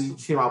Dragon Ball Z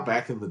came out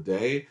back in the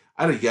day,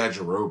 I had a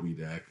Yajirobe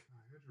deck.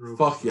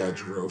 Fuck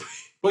Yajirobe.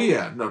 But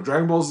yeah, no,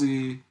 Dragon Ball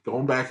Z,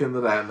 going back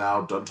into that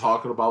now, done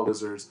talking about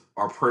Wizards.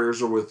 Our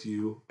prayers are with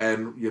you.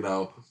 And,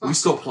 we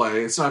still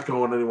play. It's not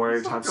going anywhere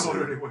anytime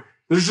soon.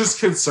 There's just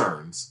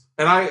concerns.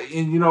 And I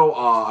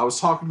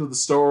was talking to the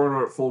store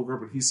owner at Full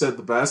Grip, and he said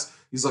the best.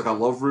 He's like, I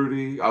love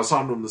Rudy. I was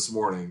talking to him this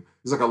morning.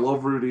 He's like, I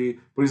love Rudy,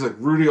 but he's like,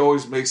 Rudy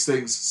always makes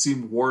things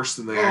seem worse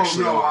than they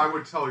actually are. I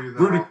would tell you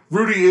that.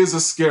 Rudy is a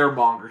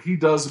scaremonger. He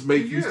does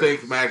make you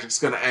think Magic's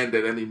going to end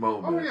at any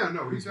moment. Oh yeah,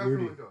 no, he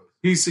definitely does.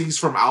 He's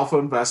from Alpha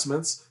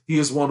Investments. He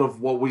is one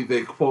of what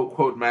they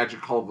quote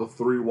Magic call the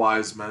 3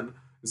 wise men.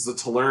 Is the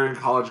Tolarian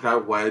college guy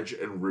Wedge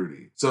and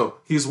Rudy. So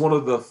he's one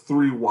of the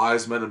 3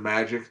 wise men in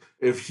Magic.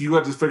 If you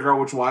had to figure out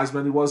which wise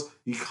man he was,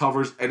 he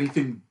covers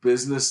anything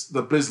business,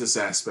 the business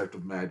aspect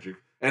of Magic,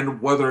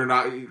 and whether or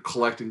not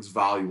collecting's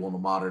value in the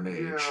modern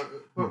age. Yeah,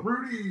 but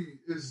Rudy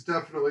is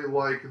definitely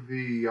like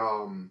the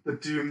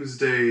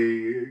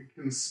doomsday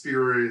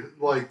conspiracy,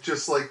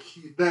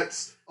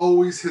 that's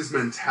always his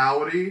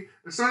mentality.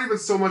 It's not even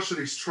so much that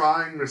he's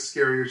trying to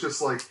scare you, it's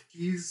just like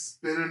he's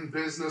been in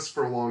business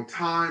for a long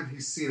time,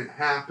 he's seen it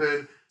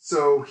happen,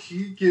 so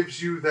he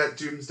gives you that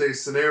doomsday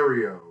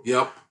scenario.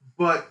 Yep.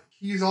 But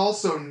he's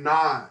also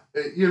not,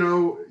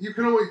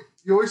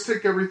 you always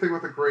take everything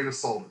with a grain of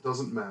salt. It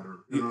doesn't matter.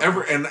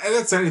 And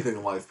that's anything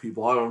in life,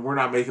 people. We're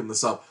not making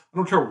this up. I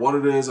don't care what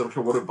it is. I don't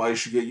care what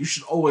advice you get. You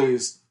should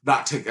always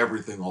not take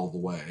everything all the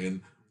way.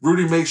 And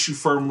Rudy makes you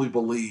firmly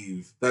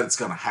believe that it's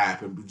going to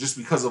happen just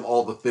because of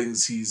all the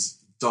things he's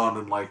done.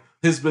 And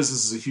his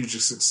business is a huge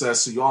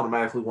success, so you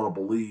automatically want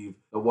to believe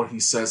that what he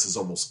says is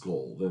almost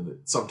gold. And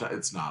sometimes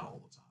it's not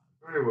all the time.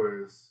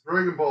 Anyways,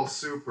 Dragon Ball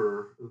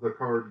Super, the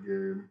card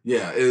game.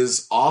 Yeah,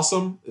 is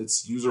awesome.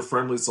 It's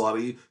user-friendly. It's a lot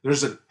of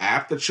There's an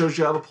app that shows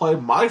you how to play.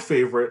 My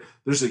favorite,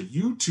 there's a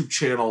YouTube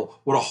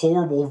channel with a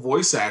horrible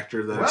voice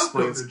actor that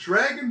explains... Welcome to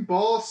Dragon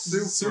Ball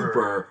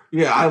Super.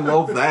 Yeah, I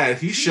love that.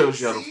 He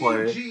shows you how to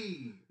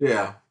play.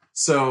 Yeah.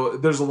 So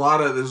there's a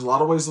lot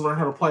of ways to learn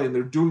how to play, and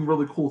they're doing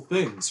really cool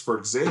things. For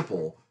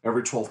example,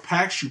 every 12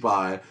 packs you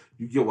buy,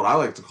 you get what I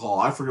like to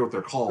call, I forget what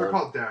they're called. They're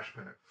called Dash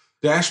Packs.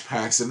 Dash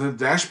packs, and then a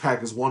dash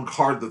pack is one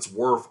card that's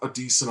worth a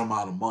decent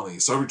amount of money.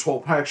 So every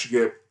 12 packs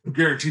you're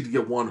guaranteed to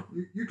get one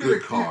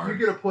good card. You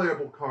get a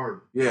playable card.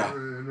 Yeah.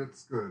 And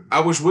it's good. I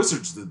wish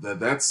Wizards did that.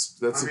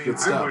 That's a good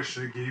stuff. I wish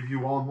they gave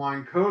you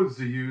online codes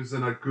to use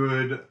in a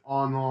good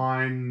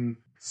online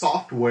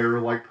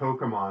software like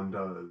Pokemon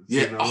does.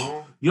 Yeah.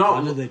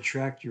 How do they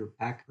track your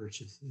pack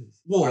purchases?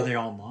 Well, are they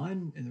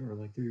online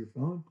or through your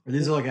phone? Or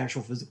these are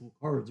actual physical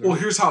cards? Well,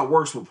 you how it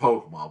works with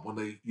Pokemon. When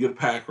you get a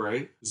pack,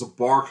 right? There's a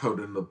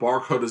barcode, and the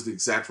barcode is the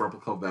exact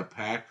replica of that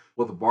pack.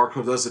 What the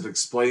barcode does, it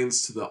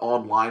explains to the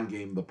online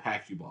game the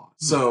pack you bought.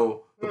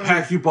 So the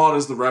pack you bought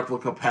is the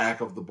replica pack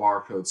of the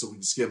barcode. So when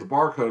you scan the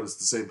barcode, it's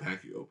the same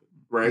pack you open.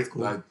 Right?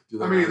 Cool.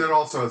 That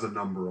also has a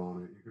number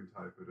on it. You can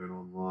type it in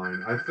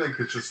online. I think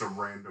it's just a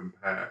random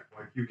pack.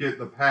 You get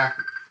the pack,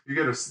 you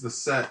get the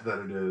set that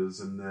it is,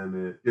 and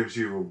then it gives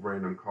you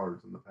random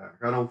cards in the pack.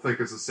 I don't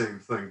think it's the same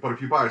thing. But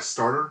if you buy a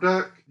starter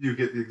deck, you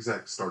get the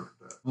exact starter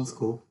deck. That's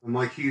cool. And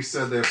like he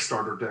said, they have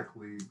starter deck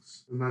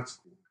leagues, and that's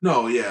cool.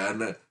 No, yeah,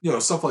 and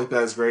stuff like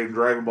that is great. In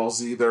Dragon Ball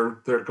Z,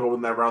 they're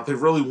going that route. They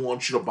really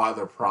want you to buy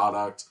their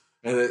product.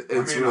 and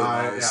it's really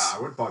nice. Yeah,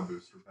 I would buy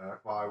booster pack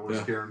if I was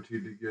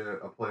guaranteed to get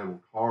a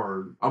playable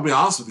card. I'll be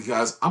honest with you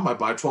guys, I might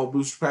buy 12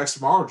 booster packs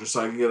tomorrow just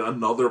so I can get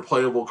another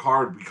playable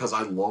card because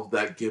I love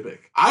that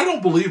gimmick. I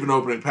don't believe in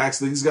opening packs.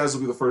 These guys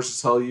will be the first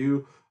to tell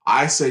you.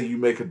 I say you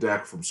make a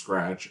deck from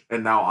scratch,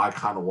 and now I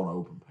kind of want to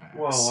open packs.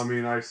 Well, I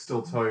mean, I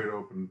still tell you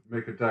to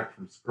make a deck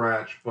from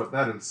scratch, but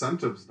that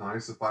incentive's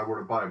nice if I were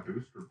to buy a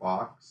booster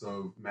box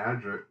of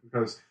Magic,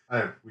 because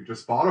we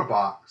just bought a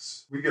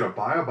box. We get a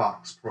buy a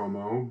box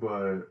promo,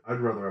 but I'd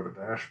rather have a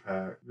dash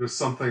pack. Just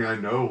something I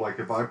know, like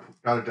if I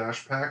got a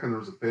dash pack and there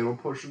was a fatal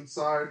push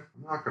inside,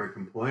 I'm not going to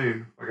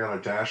complain. If I got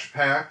a dash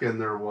pack and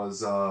there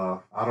was,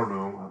 I don't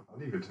know,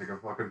 I'd even take a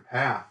fucking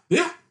path.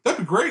 Yeah, that'd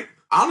be great.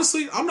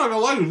 Honestly, I'm not gonna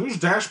lie to you. If there's a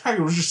dash pack,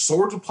 it was just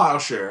Swords of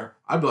Plowshare.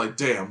 I'd be like,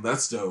 damn,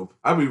 that's dope.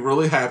 I'd be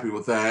really happy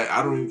with that.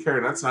 I don't even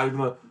care. It's not even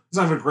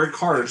a great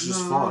card. It's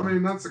just fun. I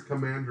mean, that's a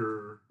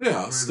commander.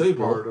 Yeah,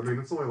 stable. Card. I mean,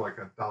 it's only like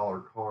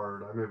 $1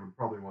 card. I would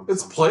probably want.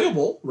 It's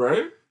playable,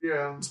 right?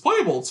 Yeah, it's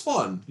playable. It's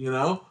fun. You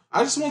know,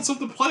 I just want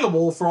something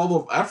playable for all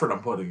the effort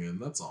I'm putting in.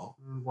 That's all.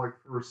 Like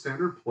for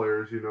standard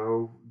players,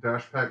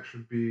 dash pack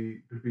could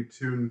be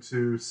tuned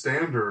to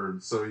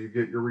standard, so you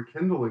get your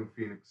Rekindling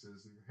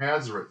Phoenixes and your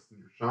Hazarets and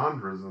your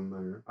Chandras in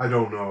there. I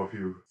don't know if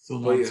you still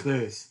like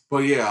space, but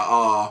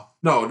yeah,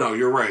 no,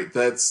 you're right.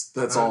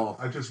 That's all.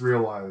 I just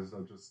realized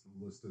I just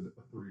listed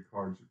 3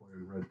 cards you play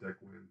in Red Deck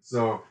Win.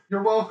 So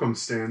you're welcome,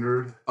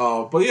 standard.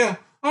 But yeah,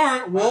 all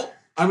right. Well,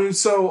 I mean,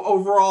 so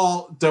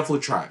overall,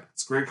 definitely try it.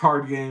 It's a great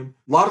card game.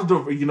 A lot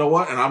of you know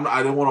what? And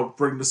I didn't want to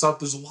bring this up.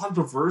 There's a lot of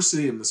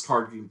diversity in this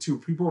card game too.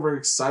 People are very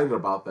excited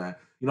about that.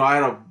 I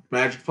had a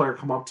Magic player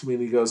come up to me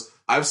and he goes,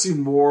 "I've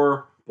seen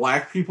more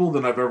black people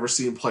than I've ever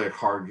seen play a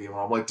card game." And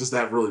I'm like, "Does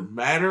that really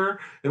matter?"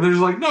 And they're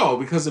just like, "No,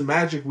 because in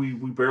Magic we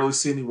barely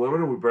see any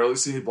women and we barely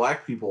see any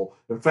black people.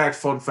 In fact,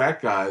 fun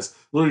fact, guys,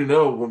 literally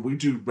know when we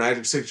do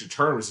Magic Sanctioned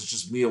tournaments, it's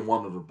just me and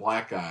one other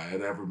black guy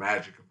at every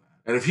Magic event.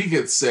 And if he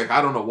gets sick, I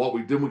don't know what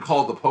we did. We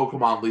called the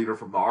Pokemon leader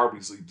from the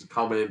Arby's League to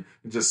come in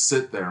and just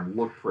sit there and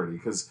look pretty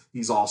because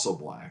he's also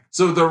black.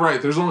 So they're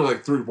right. There's only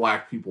like 3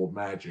 black people in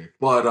Magic.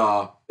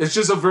 But it's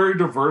just a very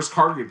diverse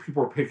card game.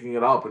 People are picking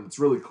it up, and it's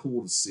really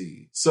cool to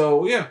see.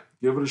 So, yeah,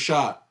 give it a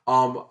shot.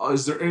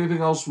 Is there anything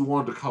else we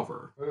wanted to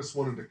cover? I just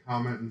wanted to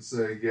comment and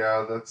say,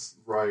 yeah, that's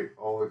right.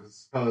 All of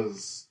it's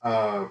because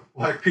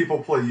black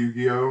people play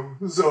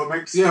Yu-Gi-Oh! So it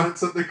makes sense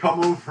that they come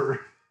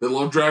over. They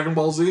love Dragon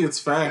Ball Z. It's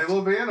fact. They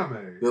love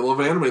anime. They love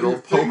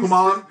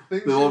Pokemon.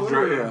 They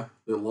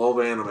love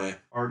anime.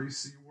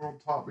 RDC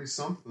World taught me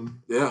something.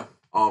 Yeah.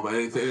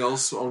 Anything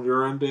else on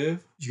your end,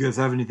 Dave? Do you guys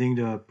have anything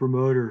to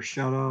promote or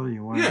shout out?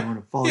 You want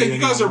to follow? Yeah, you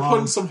guys are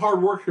putting some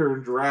hard work here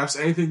in Giraffes.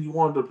 Anything you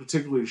wanted to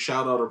particularly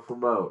shout out or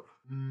promote?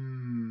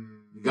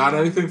 You got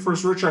anything for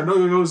us, Rich? I know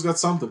you always got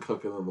something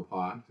cooking in the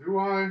pot. Do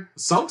I?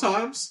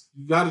 Sometimes.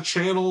 You got a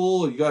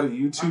channel, you got a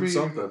YouTube,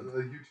 something. A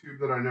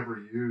YouTube that I never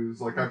use.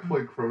 Like, I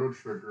played Chrono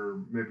Trigger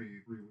maybe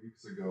 3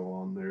 weeks ago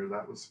on there.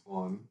 That was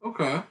fun.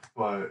 Okay.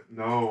 But,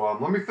 no,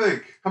 let me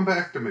think. Come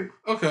back to me.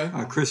 Okay.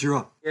 Chris, you're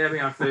up. Yeah, me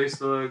on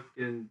Facebook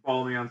and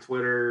follow me on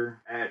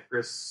Twitter at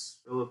Chris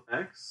Phillip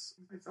X.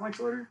 Is that my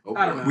Twitter? Okay.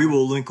 I don't know. We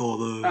will link all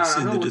those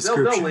in the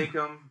description. They'll link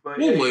them. But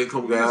we'll link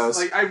them, guys.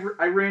 Just, I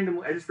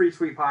just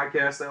retweet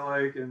podcasts I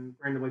like and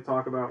randomly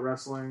talk about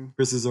wrestling.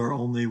 Chris is our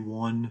only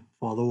one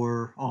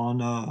follower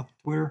on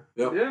Twitter.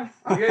 Yep. Yeah.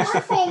 I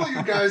follow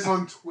you guys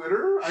on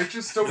Twitter. I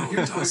just don't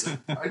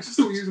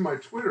use my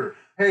Twitter.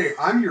 Hey,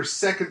 I'm your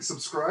second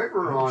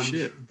subscriber on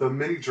the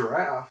Mini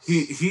Giraffes.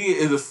 He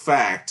is a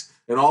fact.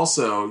 And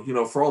also,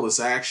 for all this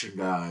action,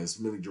 guys,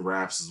 Mini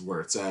Giraffes is where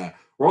it's at.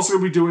 We're also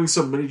going to be doing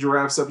some Mini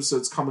Giraffes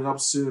episodes coming up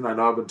soon. I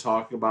know I've been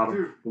talking about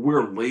them, but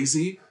we're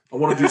lazy. I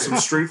want to do some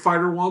Street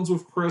Fighter ones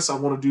with Chris. I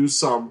want to do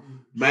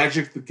some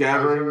Magic the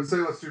Gathering. I was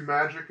going to say, let's do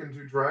Magic and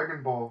do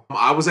Dragon Ball.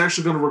 I was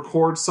actually going to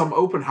record some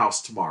Open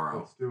House tomorrow.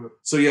 Let's do it.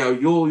 So yeah,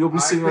 you'll be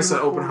seeing us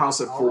at Open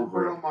House at Full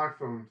Grip. I'll record on my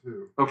phone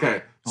too.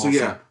 Okay, so awesome.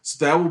 Yeah,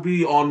 so that will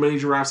be on Mini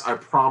Giraffes. I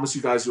promise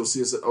you guys, you'll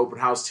see us at Open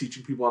House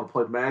teaching people how to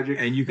play Magic.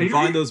 And you can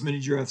find those Mini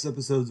Giraffes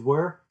episodes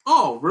where?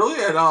 Oh,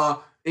 really? At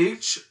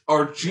H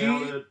or G?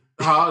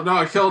 No,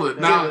 I killed it.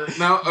 Now,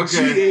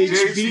 okay.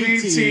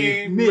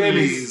 GHBT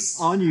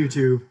Minis on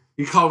YouTube.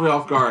 He called me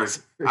off guard.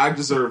 I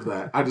deserve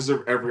that. I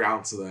deserve every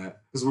ounce of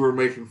that because we were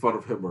making fun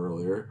of him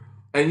earlier.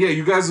 And yeah,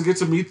 you guys will get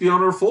to meet the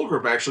owner of Full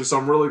Grip actually, so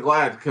I'm really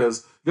glad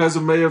because you guys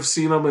may have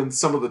seen him in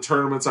some of the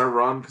tournaments I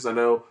run because I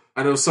know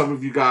some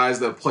of you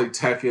guys that play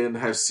Tekken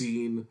have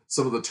seen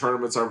some of the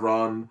tournaments I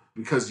run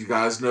because you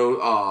guys know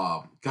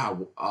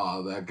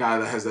that guy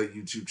that has that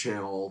YouTube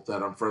channel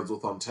that I'm friends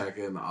with on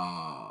Tekken.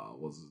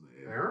 What's his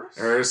name?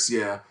 Eris,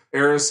 yeah.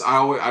 Eris,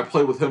 I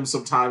play with him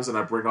sometimes and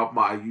I bring up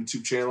my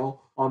YouTube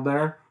channel on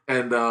there.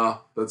 And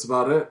that's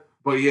about it.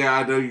 But yeah,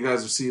 I know you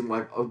guys have seen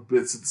like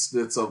bits and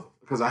snits of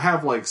because I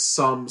have like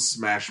some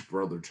Smash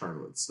Brother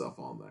tournament stuff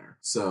on there.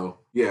 So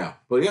yeah,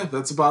 but yeah,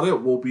 that's about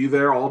it. We'll be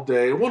there all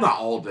day. Well, not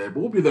all day, but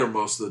we'll be there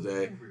most of the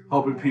day,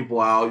 helping people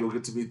out. You'll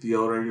get to meet the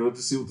owner. You'll get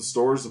to see what the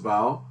store is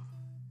about.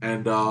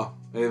 And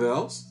anything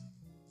else?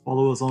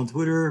 Follow us on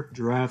Twitter,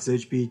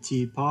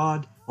 GiraffesHBT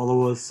Pod.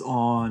 Follow us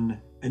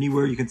on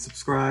anywhere you can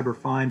subscribe or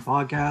find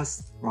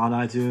podcasts. We're on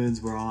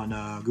iTunes, we're on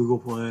Google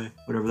Play,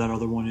 whatever that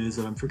other one is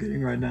that I'm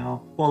forgetting right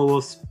now. Follow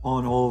us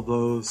on all of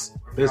those.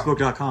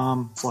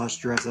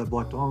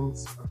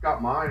 Facebook.com/DressUpBlackTongues. I've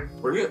got mine.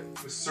 Bring it.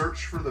 Just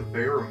search for the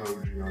bear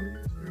emoji on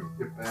YouTube.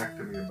 Get back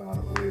to me about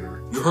it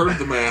later. You heard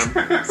the man.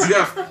 you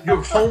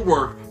have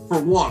homework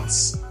for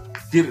once.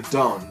 Get it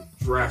done.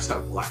 Giraffes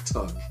have black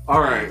tongue.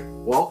 Alright,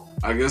 well,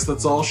 I guess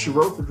that's all she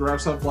wrote for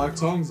Giraffes Have Black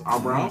Tongues.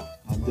 I'm Ralph.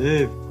 I'm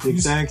Dave. Big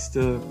thanks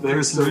to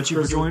Chris and Richie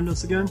for joining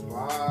us again.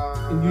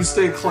 Bye. And you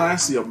stay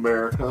classy,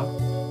 America.